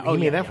Graffiti. He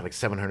made that for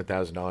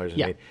 $700,000.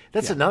 Yeah.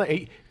 That's another.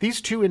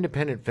 These two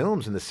independent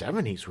films in the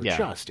 70s were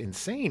just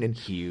insane. And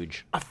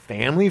huge. A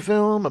family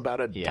film about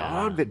a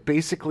dog that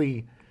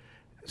basically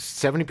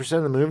 70%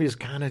 of the movie is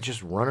kind of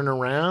just running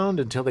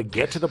around until they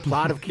get to the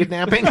plot of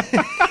kidnapping.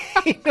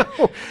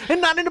 And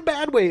not in a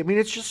bad way. I mean,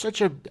 it's just such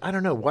a, I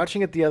don't know,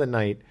 watching it the other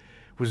night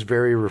was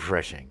very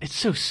refreshing. It's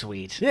so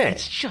sweet. Yeah.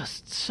 It's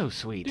just so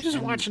sweet. You're just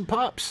watching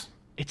pups.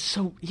 It's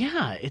so,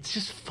 it's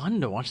just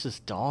fun to watch this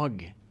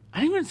dog.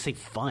 I don't even say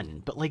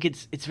fun, but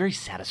it's very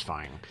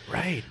satisfying.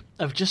 Right.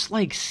 Of just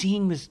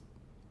seeing this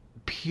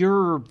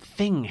pure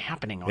thing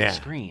happening on the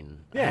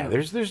screen. Yeah,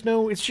 there's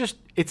no,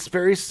 it's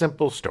very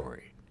simple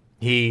story.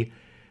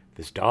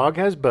 This dog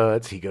has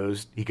buds. He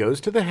goes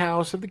to the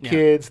house of the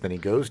kids. Then he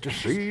goes to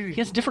see. He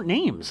has different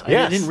names.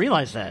 Yes. I didn't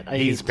realize that.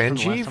 He's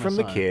Benji from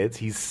the kids.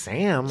 He's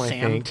Sam, I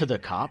think. Sam to the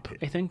cop,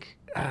 I think.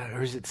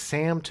 Or is it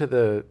Sam to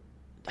the?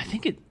 I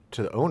think it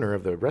to the owner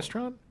of the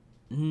restaurant.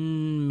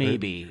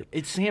 Maybe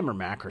it's Sam or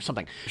Mac or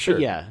something. Sure.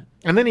 But yeah.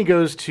 And then he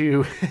goes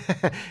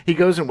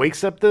and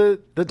wakes up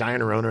the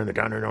diner owner, and the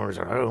diner owner's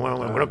like, "Oh,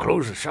 well, I'm going to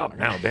close the shop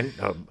now, Ben,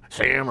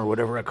 Sam, or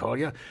whatever I call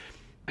you.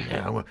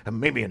 Yeah,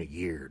 maybe in a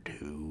year or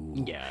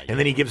two." Yeah. And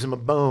then he gives him a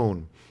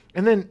bone.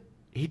 And then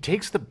he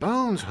takes the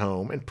bones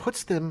home and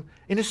puts them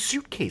in a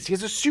suitcase. He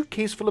has a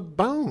suitcase full of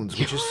bones,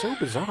 which is so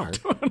bizarre. I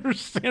don't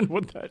understand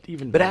what that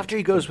even means. But after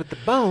he goes with the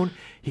bone,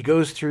 he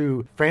goes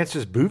through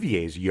Frances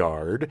Bouvier's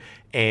yard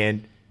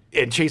and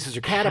chases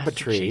her cat up a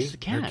tree.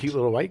 Her cute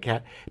little white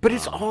cat. But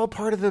it's all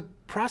part of the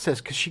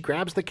process because she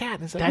grabs the cat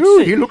and it's like,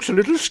 he looks a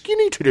little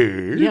skinny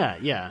today.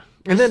 Yeah.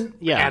 And then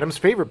Adam's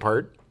favorite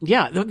part.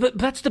 Yeah,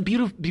 that's the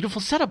beautiful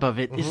setup of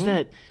it, is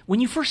that when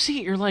you first see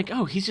it, you're like,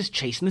 oh, he's just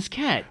chasing this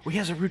cat. Well, he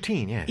has a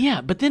routine, yeah.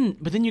 Yeah, but then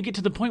you get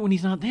to the point when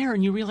he's not there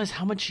and you realize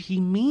how much he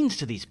means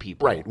to these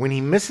people. Right. When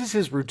he misses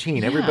his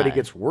routine, everybody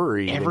gets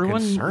worried and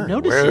concerned.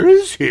 Notices. Where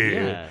is he?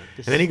 Yeah,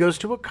 and then he goes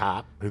to a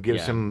cop who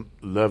gives him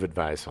love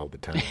advice all the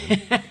time.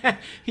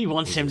 He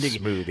wants him to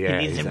smooth. Yeah,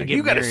 he needs him to get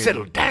you got to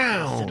settle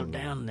down. Settle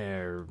down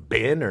there,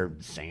 Ben or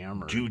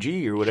Sam or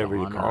Juji or whatever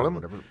Sean you call him.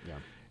 Whatever.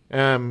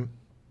 Yeah.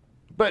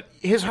 But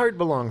his heart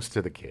belongs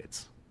to the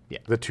kids. Yeah.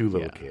 The two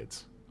little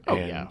kids. Oh,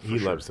 and he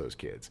loves those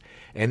kids.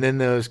 And then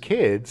those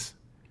kids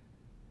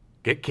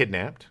get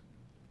kidnapped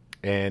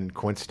and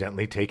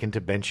coincidentally taken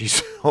to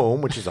Benji's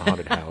home, which is a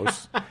haunted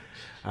house.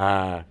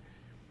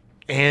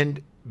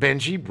 And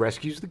Benji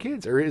rescues the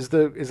kids, or is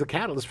the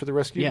catalyst for the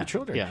rescue of the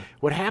children. Yeah.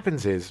 What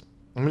happens is,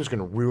 I'm just going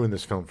to ruin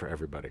this film for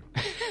everybody.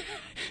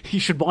 You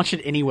should watch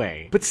it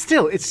anyway. But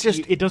still, it's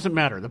just... It doesn't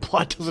matter. The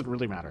plot doesn't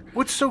really matter.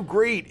 What's so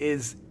great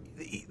is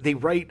they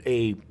write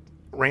a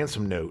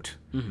ransom note,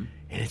 and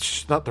it's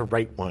just not the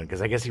right one,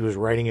 because I guess he was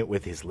writing it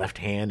with his left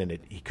hand, and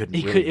he couldn't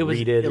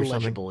read it or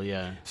something.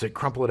 Yeah. So they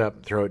crumple it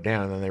up, throw it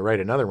down, and then they write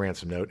another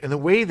ransom note. And the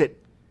way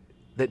that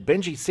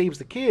Benji saves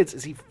the kids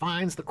is he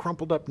finds the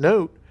crumpled up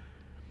note,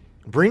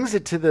 brings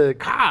it to the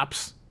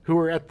cops who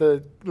are at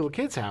the little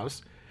kid's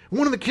house.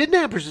 One of the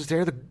kidnappers is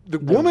there, the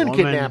woman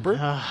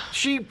kidnapper.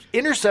 She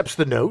intercepts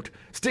the note,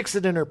 sticks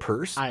it in her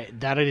purse. I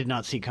did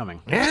not see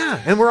coming.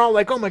 Yeah, and we're all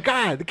like, oh my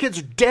God, the kids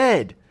are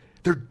dead.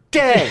 They're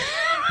dead.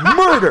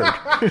 Murdered.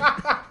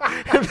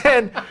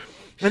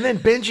 and then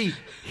Benji,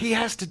 he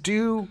has to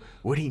do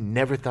what he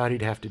never thought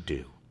he'd have to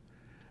do.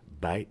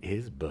 Bite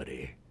his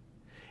buddy.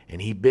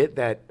 And he bit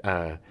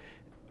that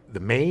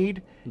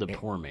maid. The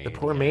poor maid. The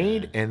poor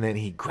maid. And then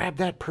he grabbed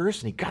that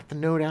purse and he got the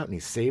note out and he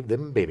saved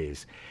them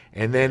babies.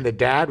 And then the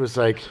dad was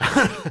like,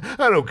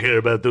 I don't care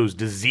about those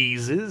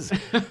diseases.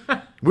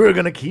 We're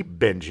going to keep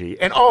Benji.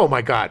 And oh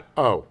my God.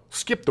 Oh,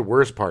 skip the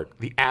worst part.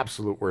 The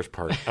absolute worst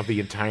part of the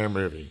entire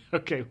movie.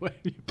 Okay,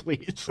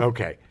 please.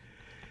 Okay.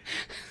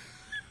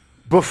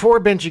 Before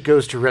Benji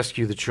goes to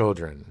rescue the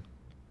children,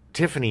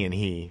 Tiffany and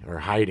he are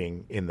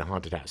hiding in the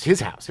haunted house. His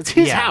house. It's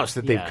his house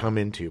that they've come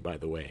into, by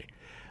the way.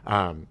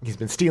 He's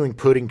been stealing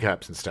pudding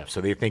cups and stuff,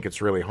 so they think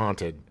it's really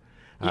haunted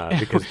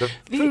because the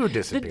food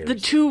disappears. The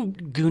two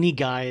Goonie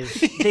guys.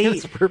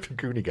 It's perfect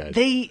Goonie guys.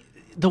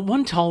 The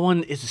one tall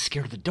one is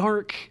scared of the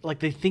dark. Like,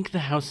 they think the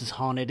house is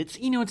haunted. It's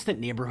it's that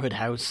neighborhood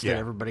house that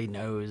everybody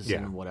knows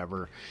and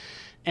whatever.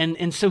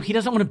 And so he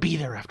doesn't want to be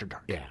there after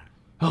dark. Yeah.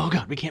 Oh,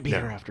 God, we can't be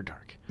there after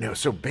dark. No,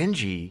 so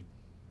Benji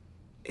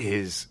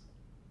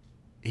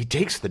he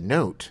takes the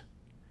note,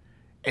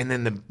 and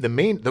then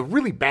the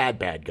really bad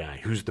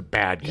guy, who's the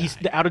bad guy. He's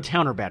the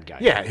out-of-towner bad guy.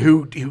 Yeah,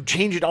 who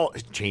changed all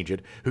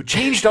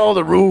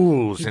the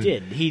rules. He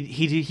did.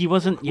 He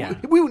wasn't, yeah.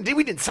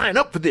 We didn't sign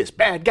up for this,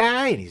 bad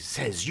guy. And he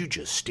says, you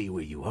just stay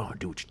where you are and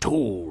do what you're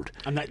told.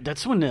 And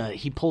that's when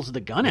he pulls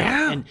the gun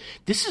out.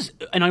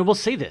 And I will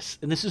say this,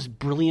 and this is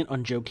brilliant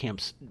on Joe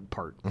Camp's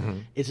part. Mm-hmm.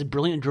 It's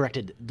brilliant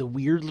directed. The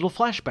weird little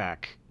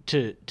flashback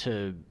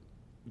to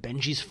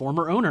Benji's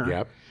former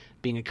owner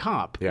being a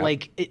cop. Yep.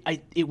 Like,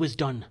 it was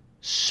done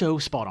so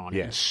spot on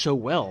and so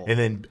well. And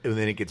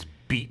then it gets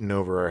beaten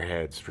over our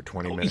heads for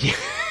 20 minutes.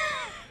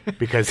 Yeah.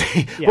 Because,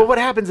 well, what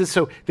happens is,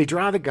 so they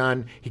draw the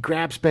gun, he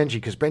grabs Benji,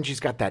 because Benji's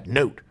got that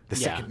note, the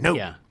second note.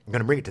 Yeah. I'm going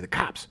to bring it to the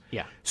cops.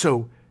 Yeah.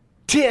 So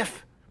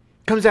Tiff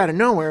comes out of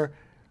nowhere,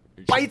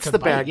 bites the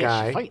bad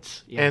guy, she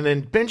fights. Yeah. And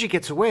then Benji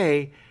gets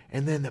away,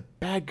 and then the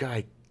bad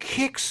guy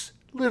kicks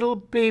little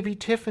baby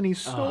Tiffany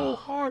so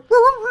hard.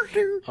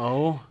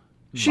 Oh,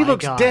 she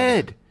looks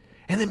dead.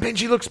 And then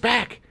Benji looks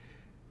back.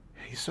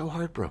 He's so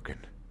heartbroken.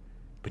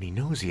 But he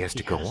knows he has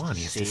to go on.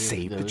 He has to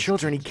save the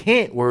children. He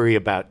can't worry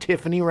about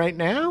Tiffany right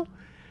now.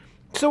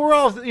 So we're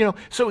all,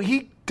 so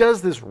he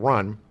does this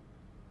run.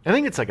 I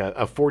think it's like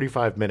a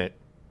 45-minute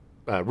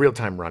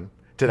real-time run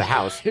to the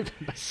house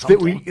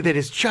that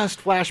is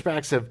just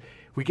flashbacks of,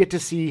 we get to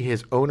see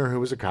his owner, who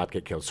was a cop,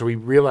 get killed. So we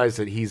realize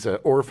that he's an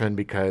orphan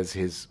because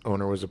his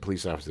owner was a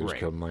police officer who was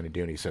killed in line of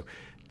duty. So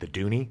the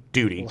duty.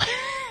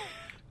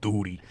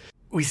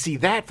 We see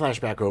that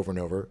flashback over and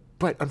over.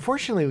 But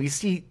unfortunately, we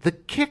see the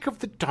kick of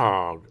the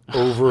dog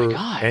over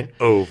and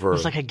over.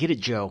 It's like, I get it,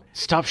 Joe.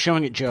 Stop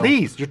showing it, Joe.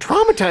 Please, you're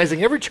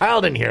traumatizing every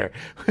child in here.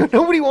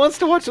 Nobody wants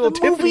to watch little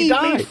Tiffany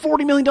die. The movie made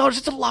 $40 million.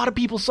 It's a lot of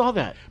people saw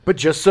that. But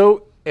just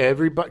so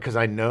everybody, because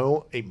I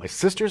know my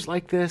sister's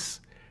like this.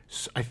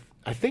 So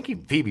I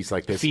think Phoebe's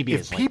like this. Phoebe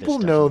if is people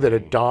like this, know that a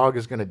dog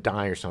is going to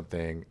die or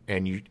something,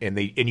 and you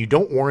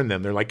don't warn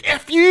them, they're like,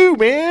 F you,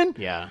 man.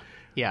 Yeah.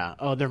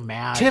 Oh, they're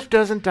mad. Tiff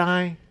doesn't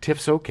die.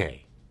 Tiff's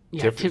okay.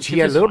 Yeah, she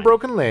had a little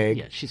broken leg.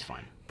 Yeah, she's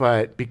fine.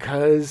 But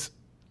because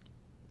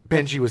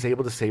Benji was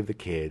able to save the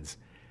kids,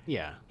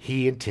 yeah,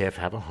 he and Tiff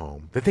have a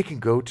home that they can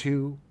go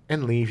to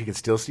and leave. He can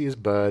still see his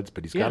buds,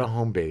 but he's got a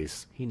home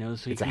base. He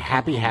knows it's a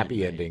happy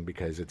ending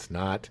because it's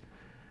not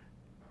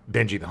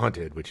Benji the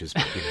Hunted, which is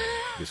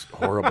this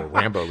horrible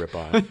Rambo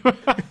ripoff.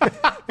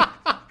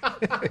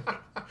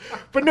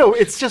 But no,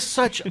 it's just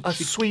such a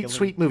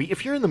sweet movie.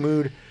 If you're in the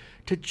mood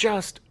to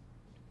just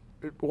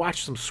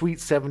watch some sweet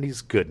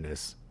 70s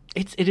goodness.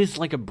 It is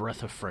like a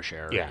breath of fresh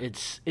air. Yeah.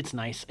 It's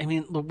nice. I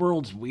mean, the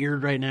world's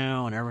weird right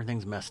now and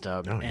everything's messed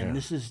up. And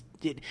this is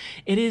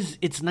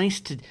it's nice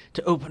to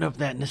open up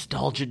that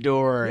nostalgia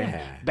door and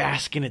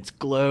bask in its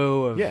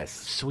glow of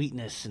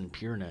sweetness and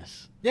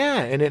pureness.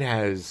 Yeah, and it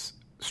has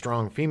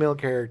strong female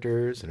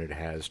characters and it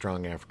has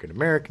strong African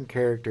American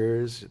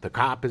characters. The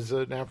cop is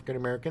an African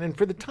American, and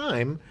for the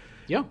time,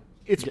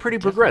 it's pretty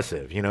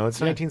progressive. It's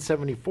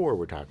 1974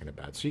 we're talking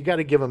about. So you got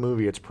to give a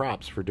movie its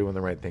props for doing the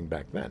right thing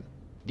back then.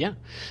 Yeah.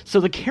 So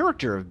the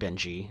character of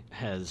Benji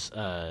has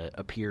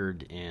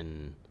appeared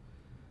in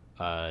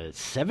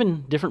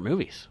 7 different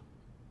movies.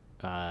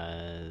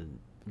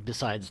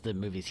 Besides the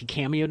movies, he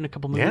cameoed in a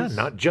couple movies. Yeah,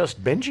 not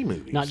just Benji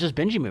movies. Not just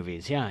Benji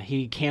movies. Yeah,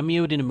 he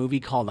cameoed in a movie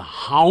called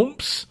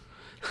Haumps.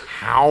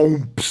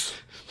 Haumps.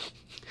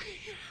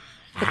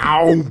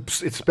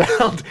 Haumps. It's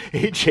spelled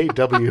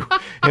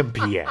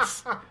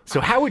Hawmps.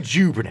 So how would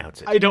you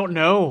pronounce it? I don't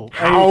know.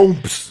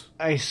 Haumps.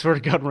 I swear to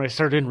God, when I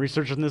started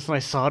researching this and I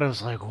saw it, I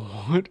was like,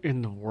 what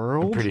in the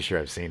world? I'm pretty sure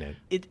I've seen it.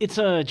 It's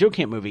a Joe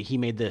Camp movie. He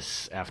made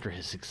this after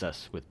his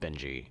success with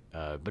Benji.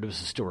 But it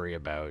was a story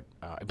about,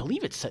 I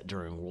believe it's set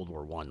during World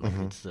War I. Like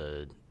it's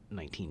the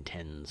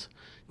 1910s,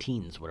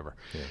 teens, whatever.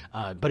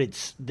 Yeah. But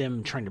it's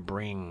them trying to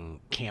bring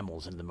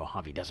camels into the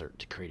Mojave Desert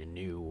to create a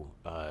new,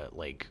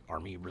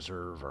 Army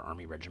Reserve or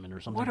Army Regiment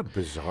or something. What a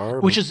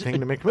bizarre thing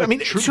to make. I mean,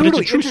 it's a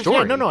true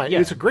story. Yeah,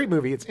 it's a great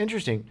movie. It's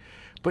interesting.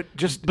 But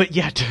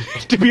yeah,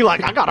 to be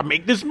like, I gotta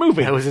make this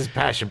movie. That was his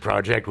passion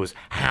project, was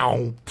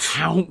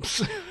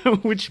Haumps,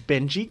 which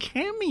Benji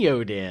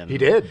cameoed in. He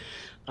did.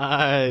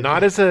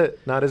 Not as a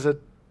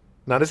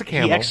Not as a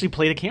camel. He actually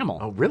played a camel.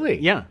 Oh, really?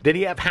 Yeah. Did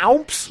he have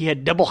humps? He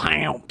had double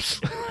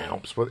humps.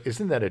 Humps. Well,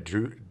 isn't that a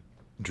dromedary?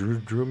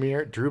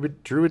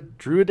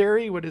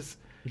 What is...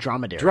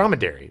 Dromedary.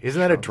 Dromedary. Isn't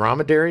that a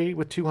dromedary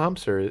with 2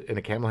 humps, and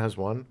a camel has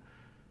 1?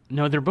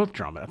 No, they're both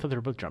dromedary. I thought they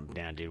were both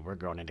dromedary. Nah, dude, we're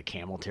going into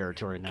camel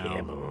territory now.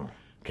 Camel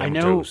I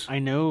toes.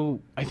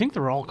 know. I think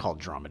they're all called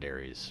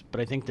dromedaries,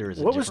 but I think there is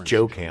a What difference. was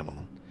Joe Camel?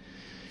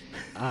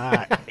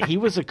 He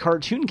was a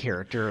cartoon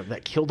character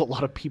that killed a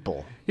lot of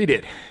people. He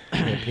did. He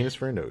had a penis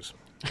for a nose.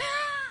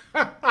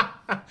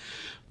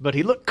 But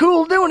he looked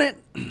cool doing it.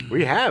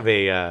 We have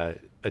a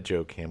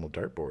Joe Camel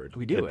dartboard.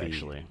 We do, at the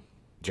actually.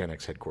 Gen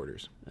X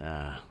headquarters.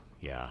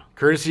 Yeah.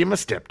 Courtesy of my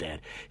stepdad.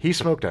 He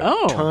smoked a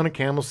ton of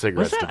Camel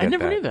cigarettes. What's that? I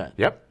never knew that.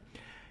 Yep.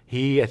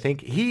 I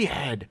think he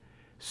had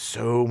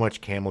so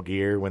much Camel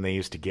gear when they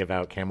used to give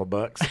out Camel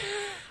bucks.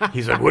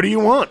 He's like, what do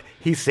you want?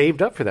 He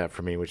saved up for that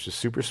for me, which is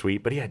super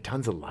sweet. But he had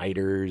tons of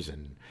lighters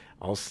and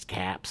all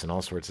caps and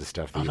all sorts of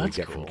stuff that you would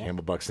get from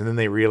Camel bucks. And then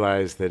they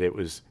realized that it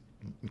was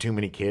too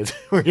many kids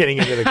were getting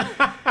into the,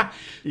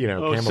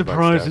 Camel buck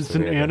surprise! stuff, It's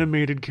an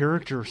animated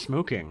character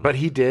smoking. But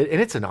he did, and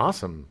it's an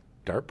awesome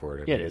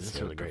dartboard. Yeah, it is. It's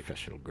really great.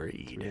 Professional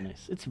grade. It's really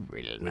nice. It's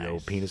really With nice. no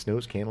penis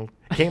nose Camel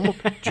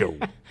Joe.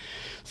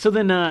 So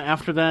then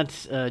after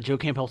that, Joe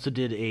Camp also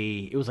did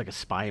it was like a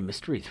spy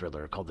mystery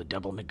thriller called The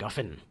Double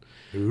MacGuffin.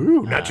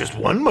 Ooh, not just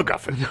one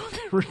MacGuffin. No,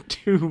 there were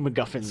 2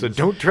 MacGuffins. So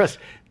don't trust.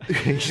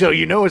 So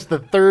it's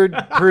the third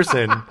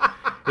person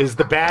is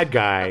the bad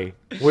guy.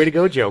 Way to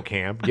go, Joe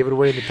Camp. Give it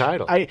away in the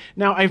title.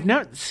 I've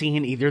not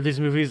seen either of these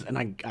movies, and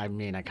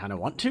I kind of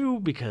want to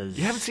because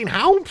you haven't seen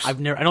Hounds? I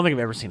don't think I've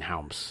ever seen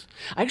Hounds.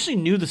 I actually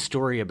knew the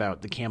story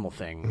about the camel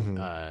thing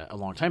a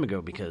long time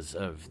ago because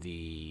of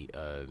the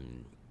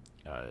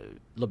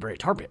La Brea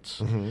Tar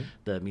Pits,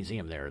 the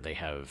museum there. They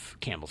have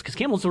camels because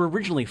camels were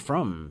originally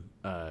from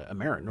North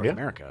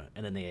America,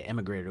 and then they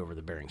emigrated over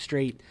the Bering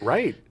Strait.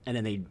 Right. And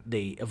then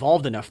they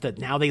evolved enough that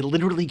now they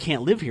literally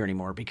can't live here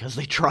anymore because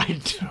they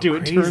tried to do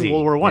it during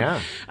World War I.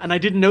 Yeah. And I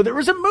didn't know there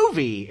was a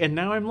movie, and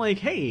now I'm like,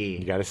 hey,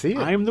 you got to see it.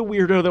 I'm the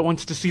weirdo that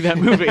wants to see that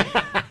movie.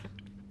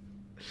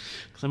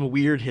 Because I'm a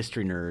weird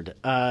history nerd.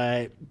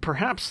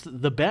 Perhaps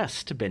the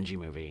best Benji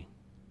movie,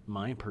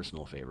 my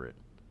personal favorite.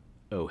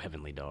 Oh,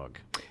 Heavenly Dog.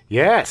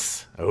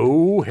 Yes.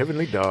 Oh,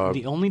 Heavenly Dog.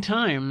 The only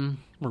time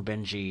where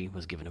Benji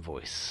was given a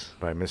voice.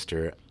 By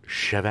Mr.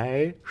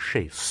 Chevy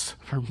Chase.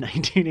 From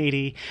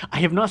 1980. I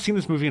have not seen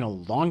this movie in a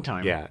long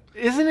time. Yeah.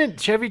 Isn't it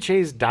Chevy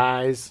Chase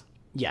dies?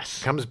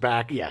 Yes. Comes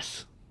back?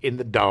 Yes. In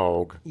the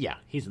dog. Yeah,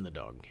 he's in the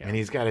dog. Yeah. And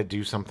he's got to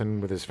do something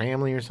with his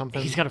family or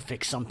something? He's got to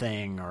fix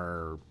something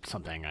or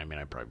something. I mean,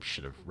 I probably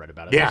should have read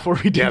about it before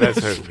we did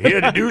this. He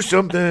had to do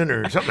something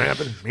or something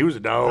happened. He was a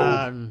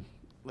dog.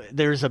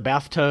 There's a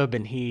bathtub,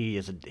 and he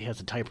has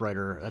a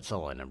typewriter. That's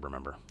all I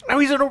remember. Oh,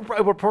 he's a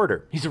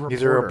reporter. He's a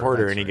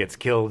reporter, and he right. gets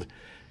killed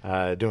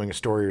doing a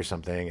story or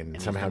something,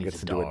 and somehow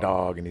gets into a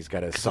dog, and he's got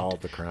to solve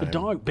the crime. The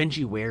dog,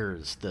 Benji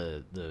wears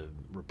the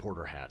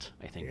reporter hat,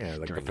 I think. Yeah,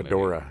 like the the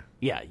fedora. Movie.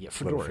 Yeah,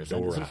 fedora. Is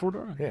it a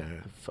fedora? Yeah.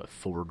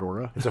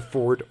 Fedora. It's a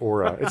Ford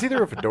Aura. It's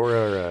either a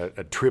fedora or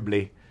a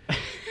Tribbley.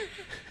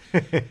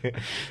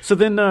 So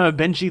then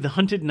Benji the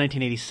Hunted in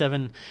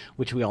 1987,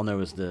 which we all know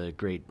is the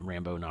great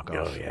Rambo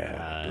knockoff. Oh,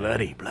 yeah.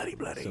 Bloody.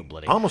 So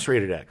bloody. Almost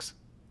rated X.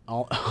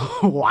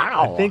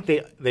 Wow. I think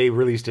they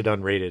released it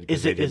unrated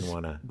because they didn't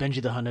want to.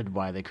 Benji the Hunted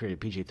why they created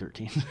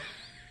PG-13?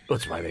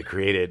 That's why they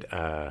created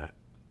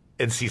NC-17.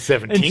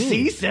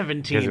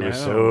 NC-17. Because it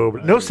was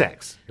no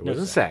sex. It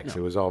wasn't sex.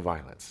 No. It was all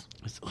violence.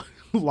 It's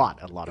a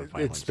lot of violence.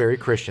 It's very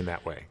Christian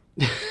that way.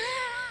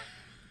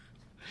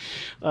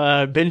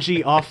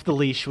 Benji Off the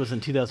Leash was in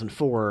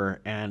 2004,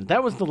 and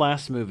that was the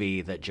last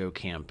movie that Joe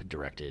Camp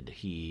directed.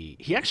 He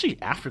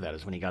actually, after that,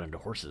 is when he got into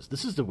horses.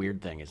 This is the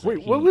weird thing.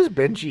 What was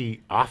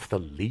Benji Off the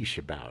Leash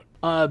about?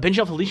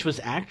 Benji Off the Leash was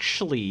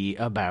actually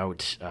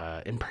about,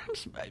 and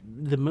perhaps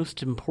the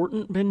most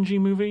important Benji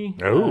movie.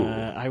 Oh,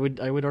 I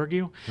would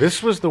argue.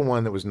 This was the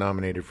one that was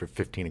nominated for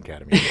 15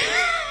 Academy Awards.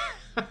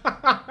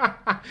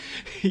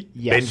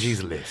 Yes.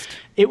 Benji's List.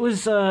 It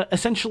was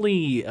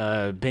essentially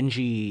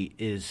Benji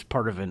is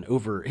part of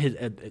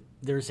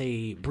there's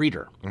a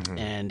breeder,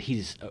 and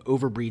he's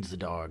overbreeds the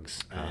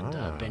dogs, and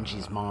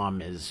Benji's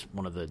mom is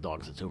one of the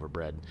dogs that's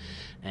overbred,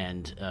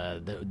 and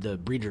the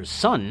breeder's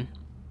son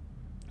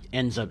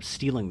ends up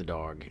stealing the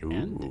dog,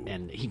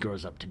 and he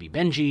grows up to be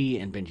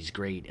Benji, and Benji's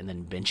great, and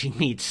then Benji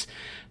meets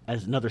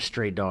another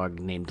stray dog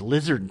named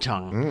Lizard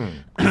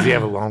Tongue. Does he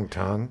have a long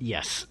tongue?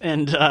 Yes,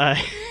 and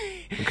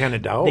what kind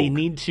of dog? They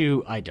need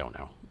to. I don't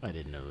know. I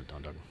didn't know the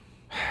dog.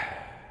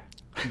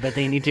 But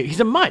they need to. He's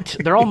a mutt.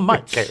 They're all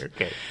mutts.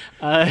 Okay.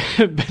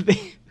 But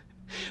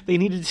they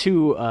needed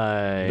to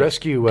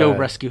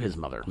rescue his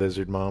mother,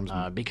 Lizard Mom's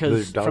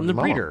because from the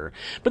breeder.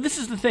 But this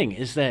is the thing: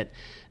 is that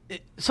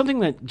something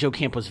that Joe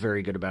Camp was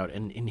very good about,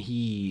 and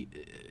he.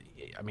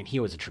 I mean, he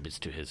always attributes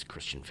to his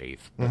Christian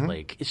faith, but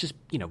it's just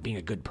being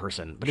a good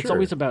person. But it's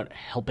always about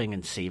helping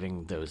and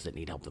saving those that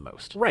need help the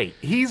most. Right.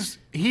 He's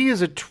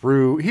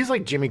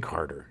like Jimmy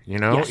Carter.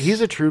 Yes.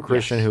 He's a true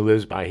Christian who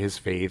lives by his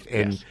faith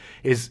and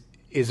is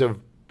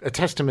a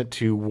testament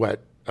to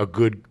what a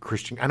good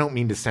Christian. I don't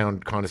mean to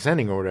sound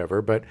condescending or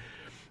whatever, but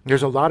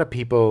there's a lot of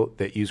people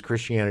that use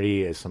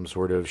Christianity as some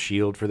sort of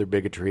shield for their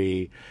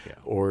bigotry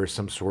or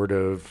some sort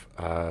of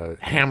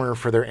hammer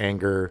for their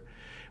anger.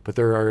 But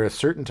there are a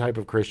certain type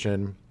of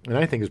Christian, and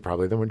I think is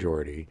probably the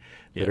majority,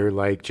 that are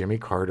like Jimmy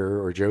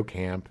Carter or Joe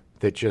Camp,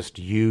 that just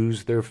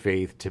use their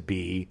faith to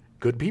be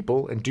good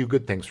people and do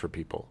good things for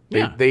people.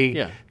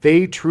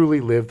 They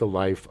truly live the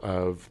life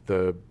of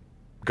the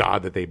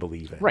God that they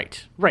believe in.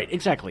 Right,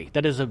 exactly.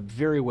 That is a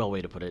very well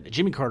way to put it.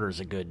 Jimmy Carter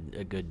is a good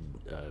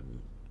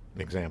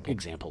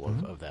example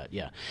of that.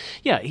 Yeah.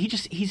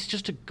 He's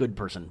just a good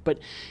person. But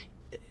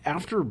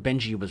after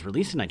Benji was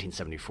released in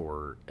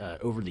 1974,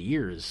 over the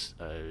years,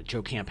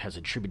 Joe Camp has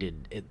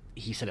attributed,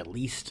 he said at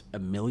least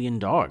 1 million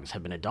dogs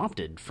have been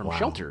adopted from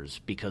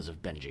shelters because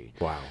of Benji.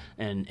 Wow.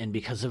 And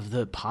because of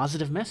the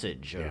positive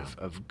message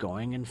of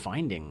going and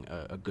finding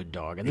a good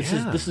dog. And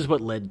this is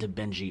what led to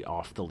Benji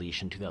off the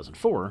leash in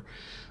 2004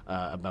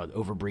 about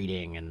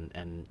overbreeding.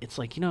 And it's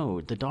like,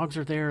 the dogs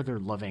are there, they're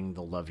loving,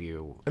 they'll love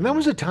you. And that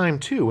was a time,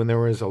 too, when there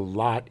was a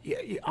lot,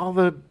 all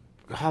the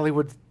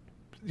Hollywood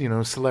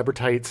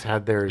celebrities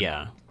had their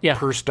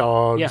purse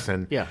dogs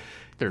and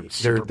they're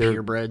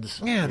purebreds.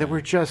 Yeah, they were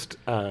just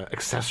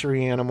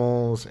accessory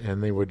animals,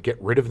 and they would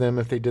get rid of them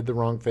if they did the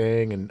wrong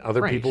thing. And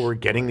other people were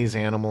getting these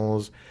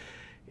animals.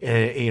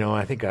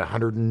 I think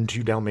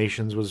 102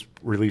 Dalmatians was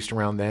released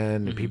around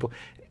then. And people,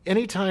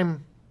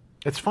 anytime,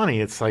 it's funny.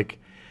 It's like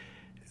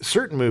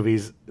certain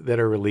movies that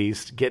are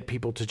released get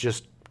people to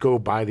just go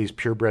buy these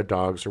purebred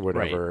dogs or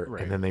whatever,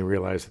 and then they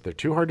realize that they're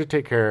too hard to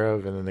take care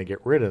of, and then they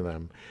get rid of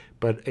them.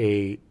 But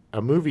a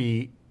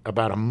movie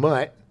about a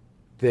mutt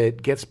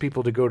that gets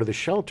people to go to the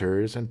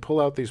shelters and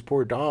pull out these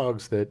poor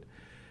dogs that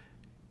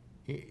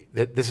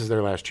this is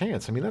their last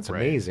chance. I mean, that's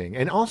amazing.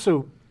 And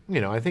also,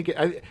 I think,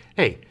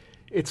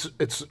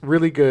 it's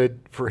really good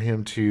for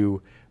him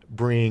to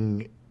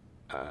bring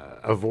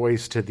a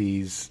voice to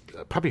these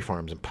puppy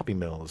farms and puppy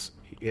mills.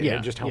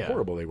 And just how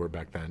horrible they were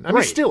back then. I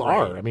mean, still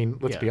are. I mean,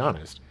 let's be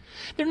honest.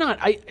 They're not.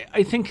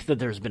 I think that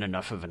there's been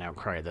enough of an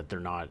outcry that they're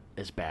not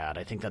as bad.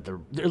 I think that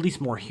they're at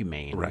least more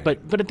humane. Right.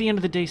 But at the end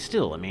of the day,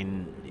 still, I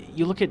mean,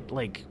 you look at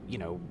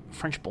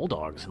French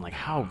bulldogs and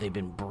how they've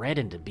been bred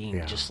into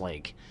being just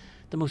like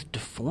the most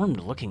deformed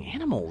looking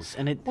animals,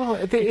 and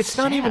it's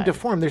not even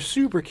deformed. They're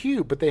super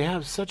cute, but they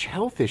have such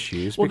health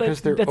issues because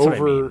they're that's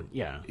over. What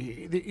I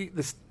mean.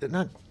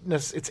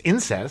 It's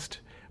incest,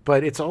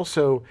 but it's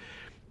also,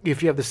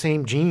 if you have the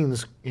same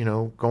genes,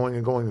 going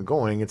and going and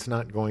going, it's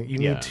not going. You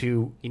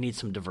need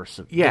some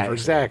diversity. Yeah,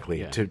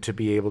 exactly. To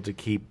be able to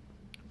keep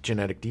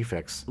genetic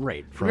defects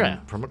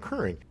from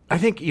occurring. I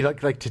think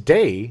like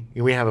today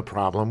we have a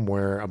problem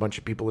where a bunch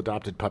of people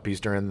adopted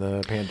puppies during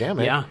the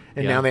pandemic,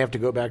 and now they have to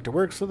go back to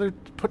work, so they're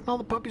putting all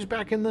the puppies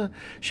back in the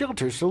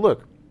shelters. So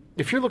look,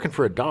 if you're looking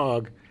for a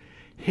dog,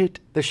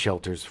 hit the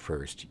shelters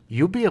first.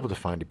 You'll be able to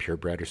find a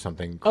purebred or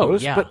something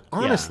close. But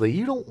honestly,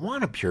 you don't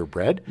want a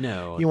purebred.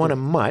 No. You want a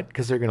mutt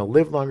because they're going to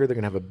live longer. They're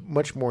going to have a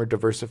much more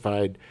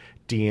diversified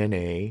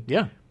DNA.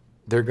 Yeah.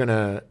 They're going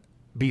to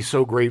be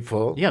so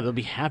grateful. Yeah, they'll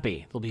be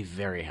happy. They'll be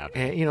very happy.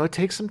 And, it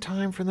takes some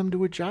time for them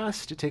to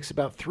adjust. It takes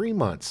about 3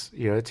 months.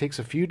 It takes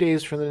a few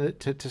days for them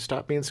to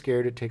stop being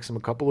scared. It takes them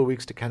a couple of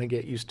weeks to kind of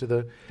get used to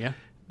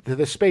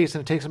the space,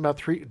 and it takes them about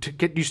 3 to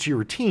get used to your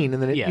routine,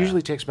 and then it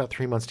usually takes about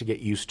 3 months to get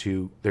used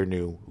to their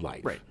new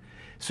life. Right.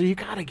 So you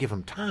got to give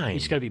them time. You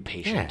just got to be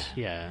patient.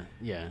 Yeah.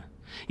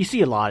 You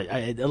see a lot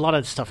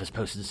of stuff is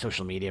posted in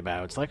social media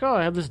about, it's like, oh,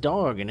 I have this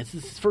dog and it's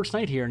his first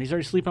night here and he's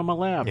already sleeping on my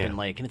lap, and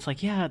it's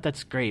like, yeah,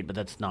 that's great, but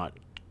that's not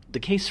the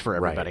case for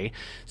everybody. Right.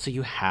 So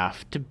you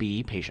have to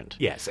be patient.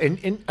 Yes,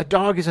 and a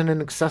dog isn't an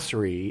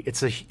accessory.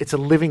 It's a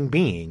living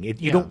being.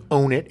 You don't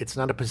own it. It's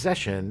not a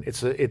possession.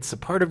 It's a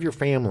part of your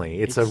family.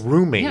 It's a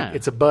roommate. Yeah.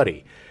 It's a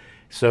buddy.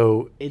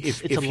 So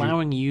it's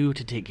allowing you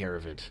to take care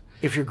of it.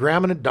 If you're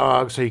grabbing a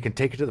dog so you can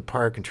take it to the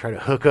park and try to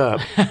hook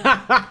up,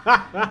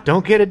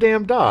 don't get a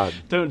damn dog.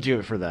 Don't do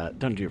it for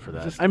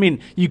that. I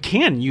mean, you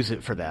can use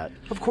it for that.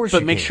 Of course,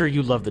 but make sure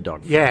you love the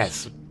dog first.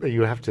 Yes,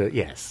 you have to.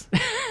 Yes.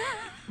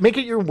 Make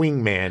it your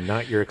wingman,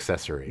 not your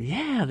accessory.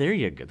 Yeah, there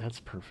you go. That's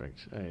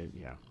perfect.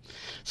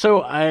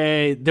 So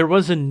there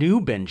was a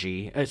new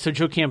Benji. So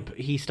Joe Camp,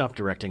 he stopped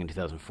directing in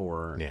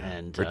 2004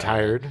 and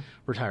retired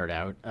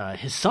out.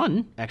 His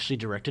son actually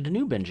directed a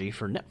new Benji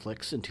for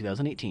Netflix in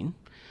 2018.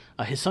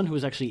 His son, who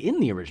was actually in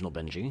the original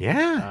Benji,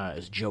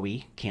 is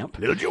Joey Camp.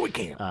 Little Joey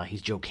Camp.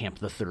 He's Joe Camp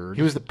the Third.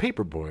 He was the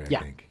Paperboy, I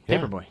think.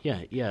 Paperboy.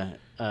 Yeah.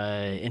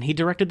 And he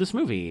directed this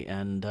movie,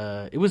 and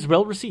it was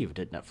well received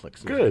at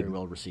Netflix. It was very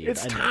well received.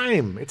 It's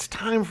time. It's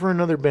time for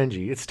another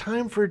Benji. It's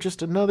time for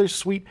just another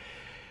sweet.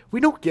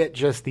 We don't get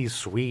just these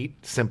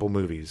sweet, simple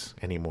movies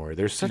anymore.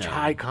 There's such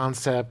high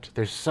concept.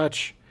 There's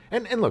such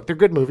and look, they're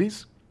good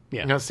movies.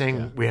 Yeah. I'm not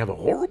saying we have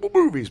horrible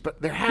movies,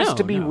 but there has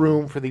to be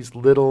room for these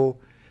little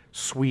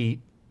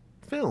sweet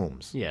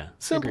films. Yeah.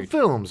 Simple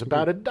films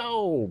about a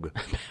dog.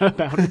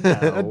 About a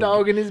dog. A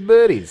dog and his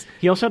buddies.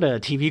 He also had a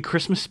TV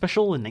Christmas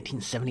special in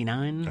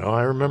 1979. Oh,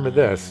 I remember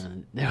this.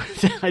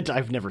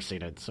 I've never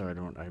seen it,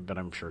 so but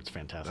I'm sure it's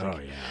fantastic. Oh,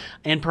 yeah.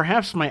 And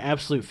perhaps my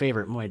absolute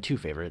favorite, my two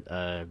favorite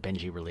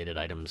Benji-related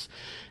items.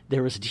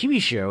 There was a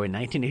TV show in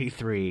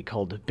 1983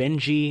 called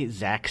Benji,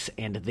 Zax,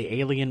 and the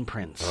Alien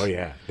Prince. Oh,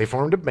 yeah. They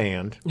formed a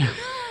band. It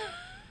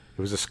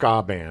was a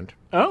ska band.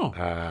 Oh.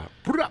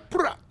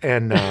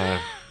 And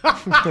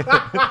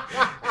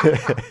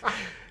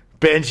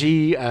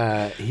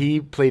Benji, he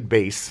played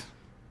bass.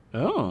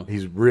 Oh.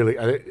 He's really...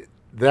 I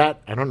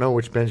don't know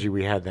which Benji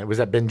we had then. Was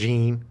that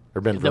Benjine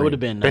or Ben? That would have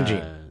been...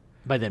 Benjine.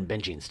 By then,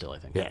 Benjine still, I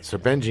think. Yeah, so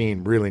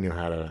Benjine really knew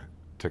how to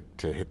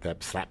hit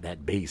that, slap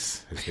that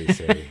bass, as they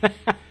say.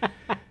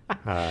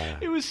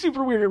 It was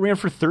super weird. It ran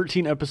for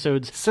 13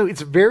 episodes. So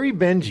it's very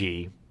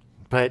Benji,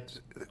 but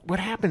what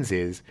happens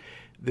is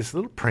this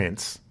little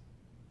prince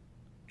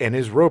and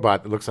his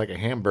robot that looks like a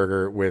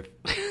hamburger with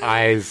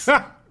eyes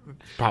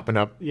popping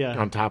up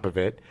on top of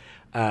it,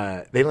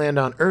 they land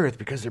on Earth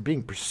because they're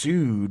being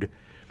pursued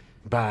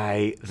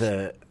by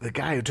the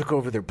guy who took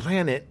over their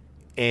planet,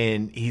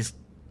 and he's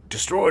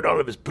destroyed all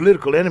of his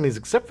political enemies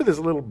except for this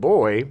little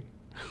boy.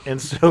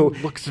 And so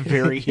looks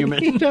very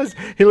human. He does.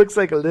 He looks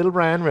like a little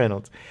Ryan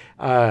Reynolds.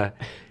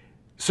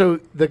 So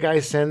the guy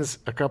sends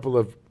a couple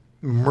of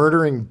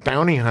murdering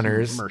bounty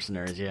hunters,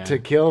 mercenaries, to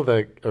kill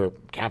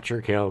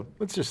kill.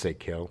 Let's just say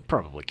kill.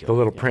 Probably kill the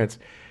little prince.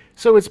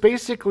 So it's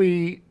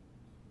basically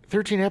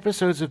 13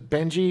 episodes of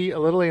Benji, a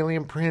little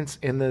alien prince,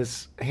 and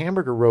this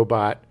hamburger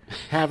robot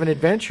having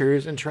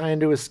adventures and trying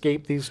to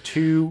escape these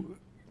two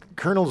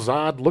Colonel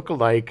Zod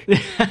lookalike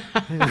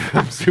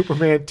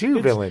Superman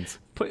 2 villains.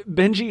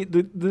 Benji,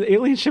 the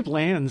alien ship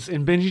lands,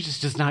 and Benji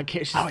just does not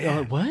care. She's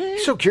what?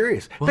 He's so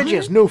curious. What? Benji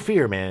has no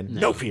fear, man.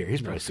 No fear.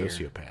 He's probably a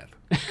sociopath.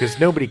 Because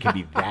nobody can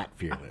be that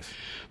fearless.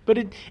 But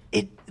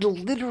it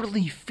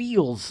literally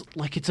feels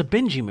like it's a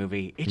Benji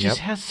movie. It just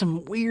has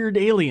some weird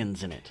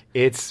aliens in it.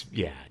 It's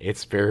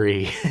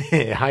very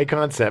high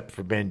concept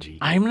for Benji.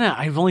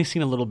 I've only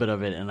seen a little bit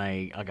of it, and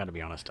I got to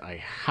be honest, I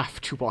have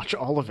to watch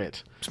all of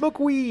it. Smoke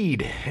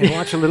weed and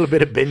watch a little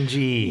bit of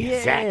Benji,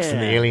 Zax,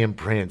 and the Alien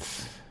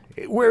Prince.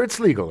 Where it's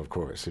legal, of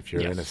course. If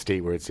you're in a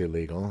state where it's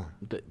illegal,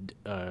 but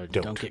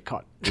don't get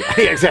caught.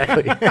 Yeah,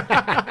 exactly.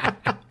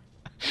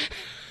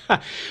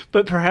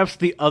 But perhaps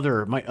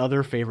my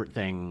other favorite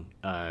thing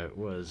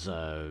was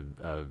in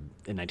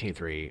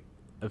 1983,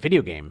 a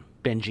video game,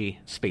 Benji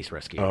Space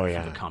Rescue for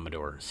the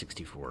Commodore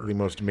 64. The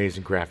most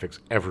amazing graphics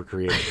ever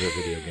created for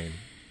a video game.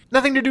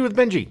 Nothing to do with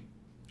Benji.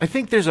 I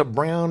think there's a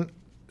brown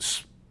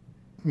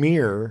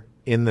smear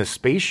in the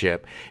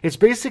spaceship. It's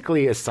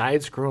basically a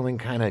side-scrolling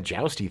kind of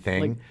jousty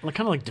thing. Like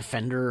kind of like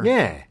Defender.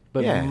 Yeah.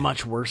 But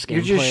much worse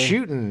gameplay. You're just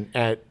shooting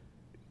at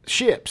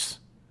ships.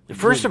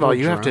 First of all,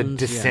 you have to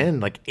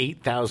descend like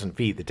 8,000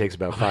 feet. That takes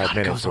about 5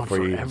 minutes before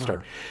you even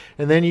start.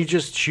 And then you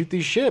just shoot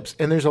these ships,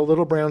 and there's a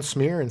little brown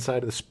smear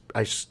inside of the...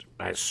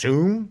 I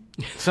assume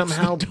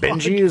somehow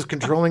Benji is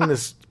controlling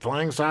this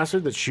flying saucer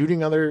that's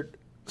shooting other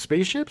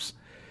spaceships?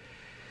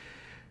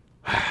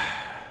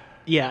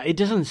 Yeah, it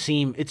doesn't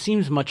seem... It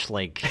seems much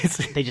like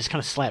they just kind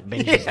of slapped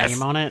Benji's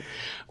name on it,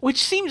 which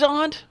seems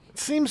odd. It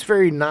seems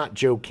very not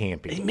Joe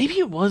Campy. Maybe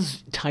it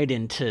was tied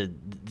into,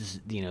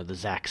 the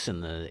Zax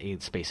and the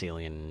space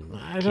alien.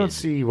 I don't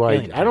see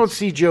why. I don't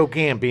see Joe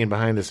Camp being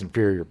behind this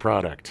inferior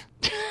product.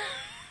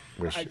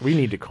 We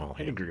need to call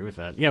him. I agree with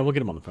that. Yeah, we'll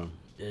get him on the phone.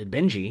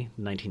 Benji,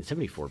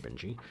 1974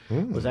 Benji,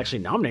 was actually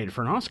nominated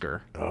for an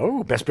Oscar.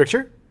 Oh, Best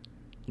Picture?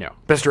 No.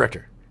 Best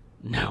Director?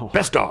 No.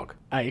 Best Dog?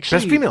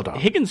 Best Female Dog?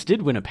 Higgins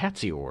did win a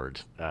Patsy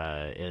Award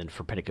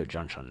for Petticoat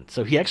Junction,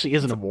 so he actually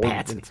is an award.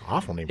 Patsy, it's an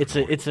awful name. It's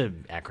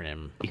an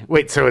acronym.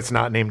 Wait, so it's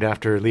not named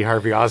after Lee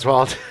Harvey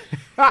Oswald?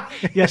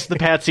 Yes, the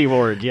Patsy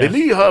Award. Yes. The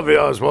Lee Harvey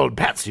Oswald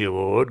Patsy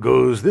Award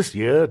goes this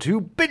year to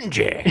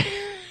Benji.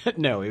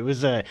 No,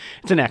 it's an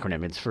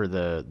acronym. It's for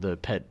the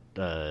pet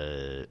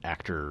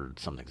actor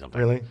something.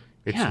 Really?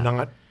 It's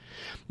not.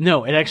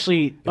 No, it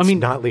actually... It's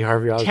not Lee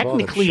Harvey Oswald?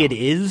 Technically it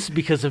is,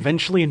 because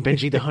eventually in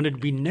Benji the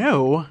Hunted we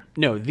know...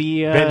 No,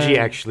 the... Benji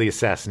actually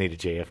assassinated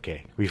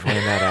JFK. We find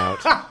that out.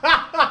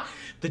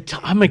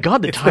 Oh my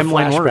god, the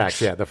timeline works.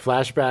 Yeah, the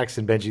flashbacks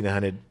in Benji the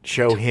Hunted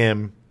show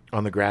him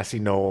on the grassy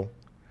knoll.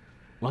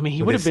 Well, I mean,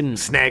 he would have been...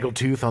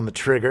 Snaggletooth on the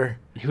trigger.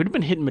 He would have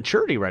been hitting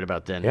maturity right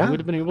about then. Yeah? He would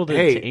have been able to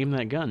aim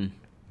that gun.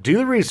 Do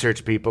the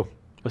research, people.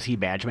 Was he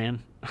Badge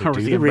Man? Or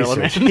was he Umbrella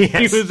Man?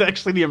 Yes. He was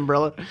actually the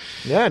Umbrella.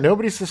 Yeah,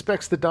 nobody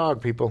suspects the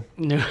dog, people.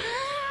 No.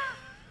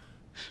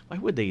 Why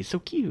would they? He's so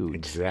cute.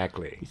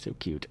 Exactly. He's so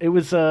cute. It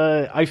was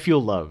I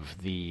Feel Love.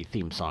 The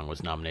theme song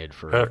was nominated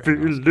for... I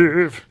Feel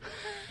Love.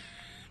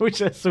 Which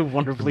is so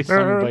wonderfully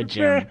sung by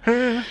Jim.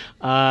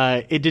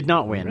 It did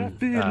not win,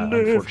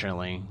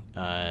 unfortunately.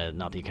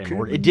 Not the Academy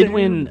Award. It did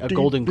win a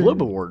Golden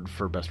Globe Award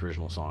for Best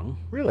Original Song.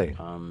 Really?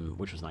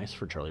 Which was nice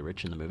for Charlie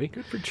Rich in the movie.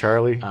 Good for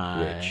Charlie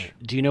Rich.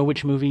 Do you know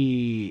which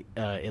movie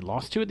it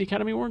lost to at the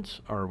Academy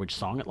Awards? Or which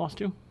song it lost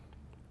to?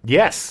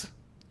 Yes.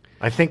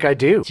 I think I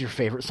do. It's your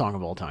favorite song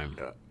of all time.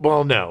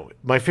 Well, no.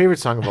 My favorite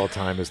song of all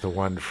time is the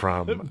one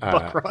from...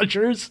 Buck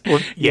Rogers? Well,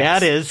 yeah,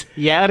 yes. it is.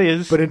 Yeah, it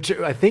is. But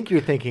I think you're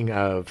thinking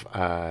of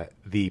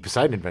the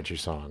Poseidon Adventure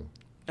song.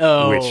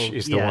 Oh, which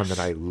is the one that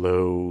I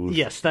loathe.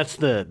 Yes, that's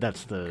the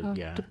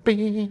yeah.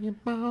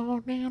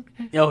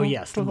 Oh,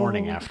 yes, the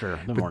morning after.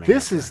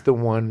 This is the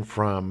one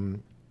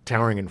from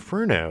Towering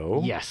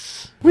Inferno.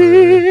 Yes.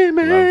 We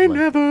may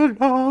never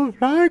love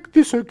like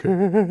this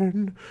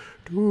again.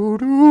 Do,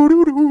 do,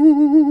 do,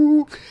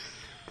 do.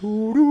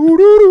 Do, do, do,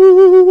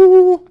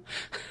 do.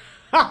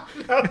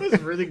 That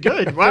was really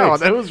good. Wow,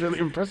 that was really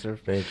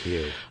impressive. Thank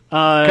you.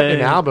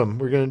 An album.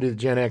 We're going to do the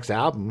Gen X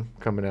album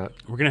coming out.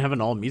 We're going to have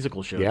an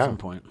all-musical show at some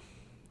point.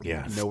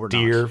 Yeah. No, we're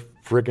Steer not.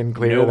 Friggin'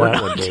 clear that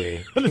one,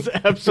 baby. It's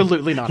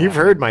absolutely not. You've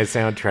heard my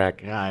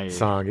soundtrack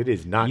song. It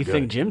is not You good.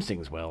 think Jim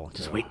sings well.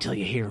 Just wait till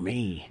you hear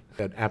me.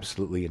 That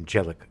absolutely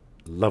angelic,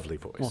 lovely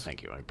voice. Well,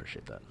 thank you. I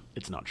appreciate that.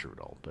 It's not true at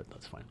all, but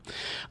that's fine.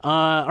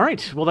 All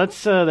right. Well,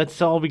 that's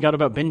all we got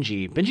about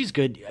Benji. Benji's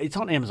good. It's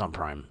on Amazon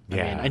Prime. I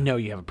mean, I know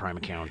you have a Prime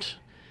account,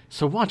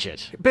 so watch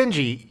it.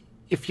 Benji,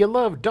 if you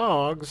love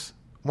dogs,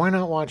 why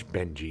not watch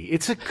Benji?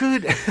 It's a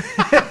good...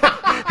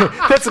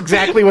 That's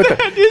exactly what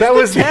that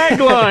was the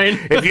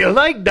tagline. If you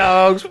like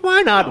dogs,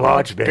 why not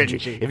watch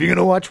Benji? If you're going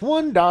to watch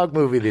one dog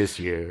movie this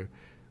year,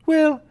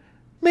 well,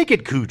 make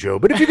it Cujo.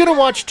 But if you're going to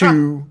watch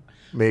two,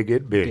 make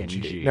it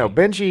Benji. No,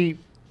 Benji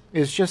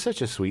is just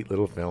such a sweet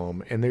little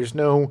film, and there's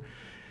nothing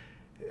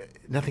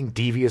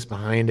devious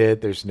behind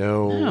it. There's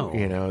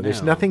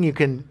there's nothing you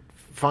can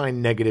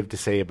find negative to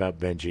say about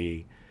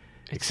Benji.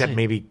 Except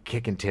maybe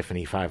kicking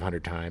Tiffany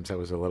 500 times. That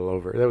was a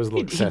little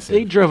excessive.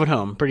 They drove it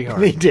home pretty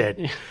hard. They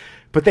did.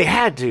 But they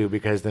had to,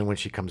 because then when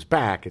she comes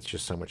back, it's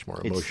just so much more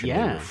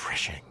emotionally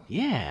refreshing.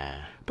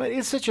 Yeah. But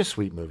it's such a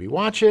sweet movie.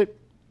 Watch it.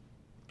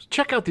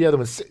 Check out the other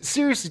ones.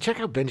 Seriously, check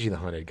out Benji the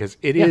Hunted, because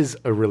it is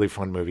a really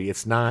fun movie.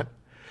 It's not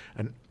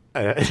an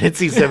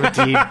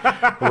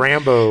NC-17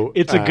 Rambo.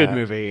 It's a good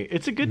movie.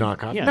 It's a good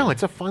knockoff. Yeah. No,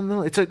 it's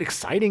it's an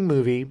exciting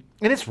movie,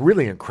 and it's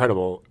really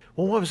incredible.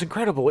 Well, what was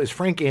incredible is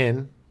Frank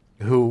Inn,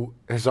 who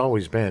has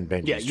always been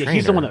Benji's trainer.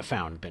 He's the one that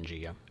found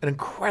Benji, an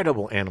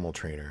incredible animal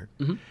trainer.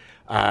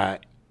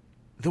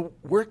 The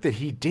work that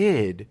he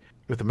did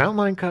with the mountain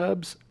lion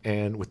cubs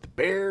and with the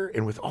bear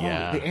and with all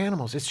the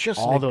animals, it's just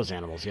all those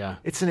animals.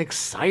 It's an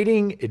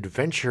exciting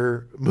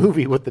adventure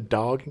movie with the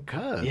dog and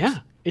cubs. Yeah,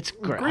 it's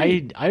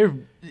great.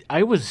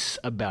 I was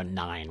about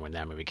 9 when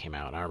that movie came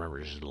out. I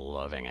remember just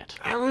loving it.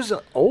 I was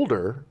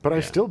older, but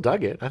I still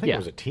dug it. I think I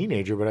was a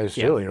teenager, but I was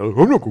still, I'm not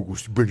going to go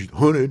see Benji the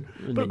Hunted.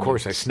 But of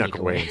course, I snuck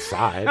away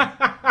inside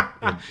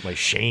in my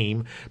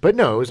shame. But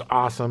no, it was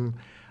awesome.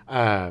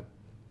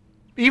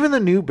 Even the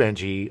new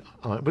Benji,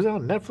 was it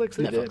on Netflix?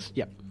 Netflix,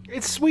 yep.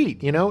 It's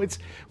sweet,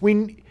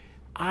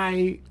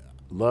 I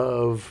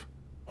love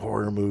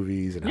horror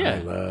movies, and I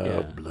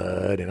love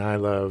blood, and I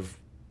love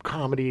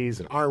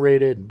comedies, and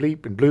R-rated, and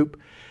bleep and bloop.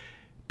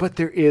 But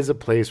there is a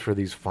place for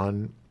these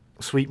fun,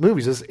 sweet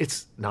movies.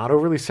 It's not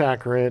overly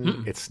saccharine.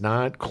 Mm-mm. It's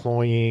not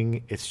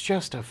cloying. It's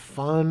just a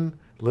fun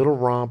little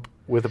romp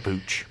with a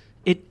pooch.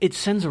 It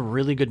sends a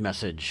really good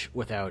message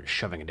without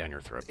shoving it down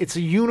your throat. It's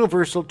a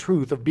universal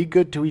truth of be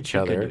good to each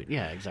other.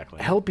 Yeah,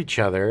 exactly. Help each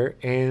other,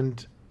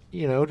 and,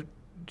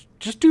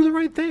 just do the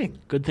right thing.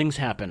 Good things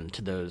happen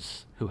to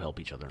those who help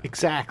each other.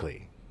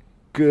 Exactly.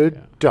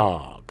 Good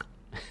dog.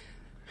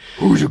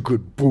 Who's a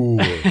good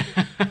boy?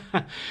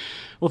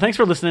 Well, thanks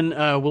for listening.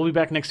 We'll be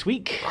back next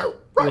week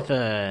with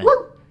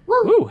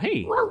Ooh,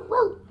 hey.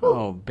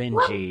 Oh,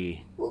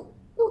 Benji.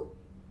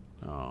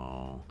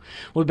 Oh.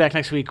 We'll be back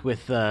next week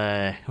with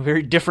a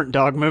very different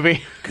dog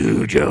movie.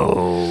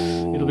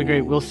 Cujo. It'll be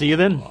great. We'll see you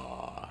then.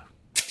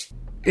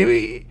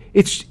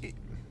 It's...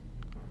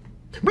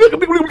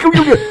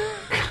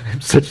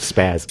 I'm such a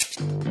spaz.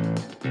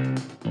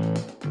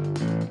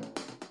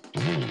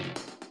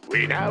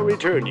 We now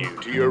return you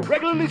to your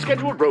regularly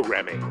scheduled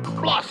programming.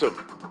 Blossom,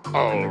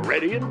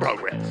 already in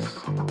progress.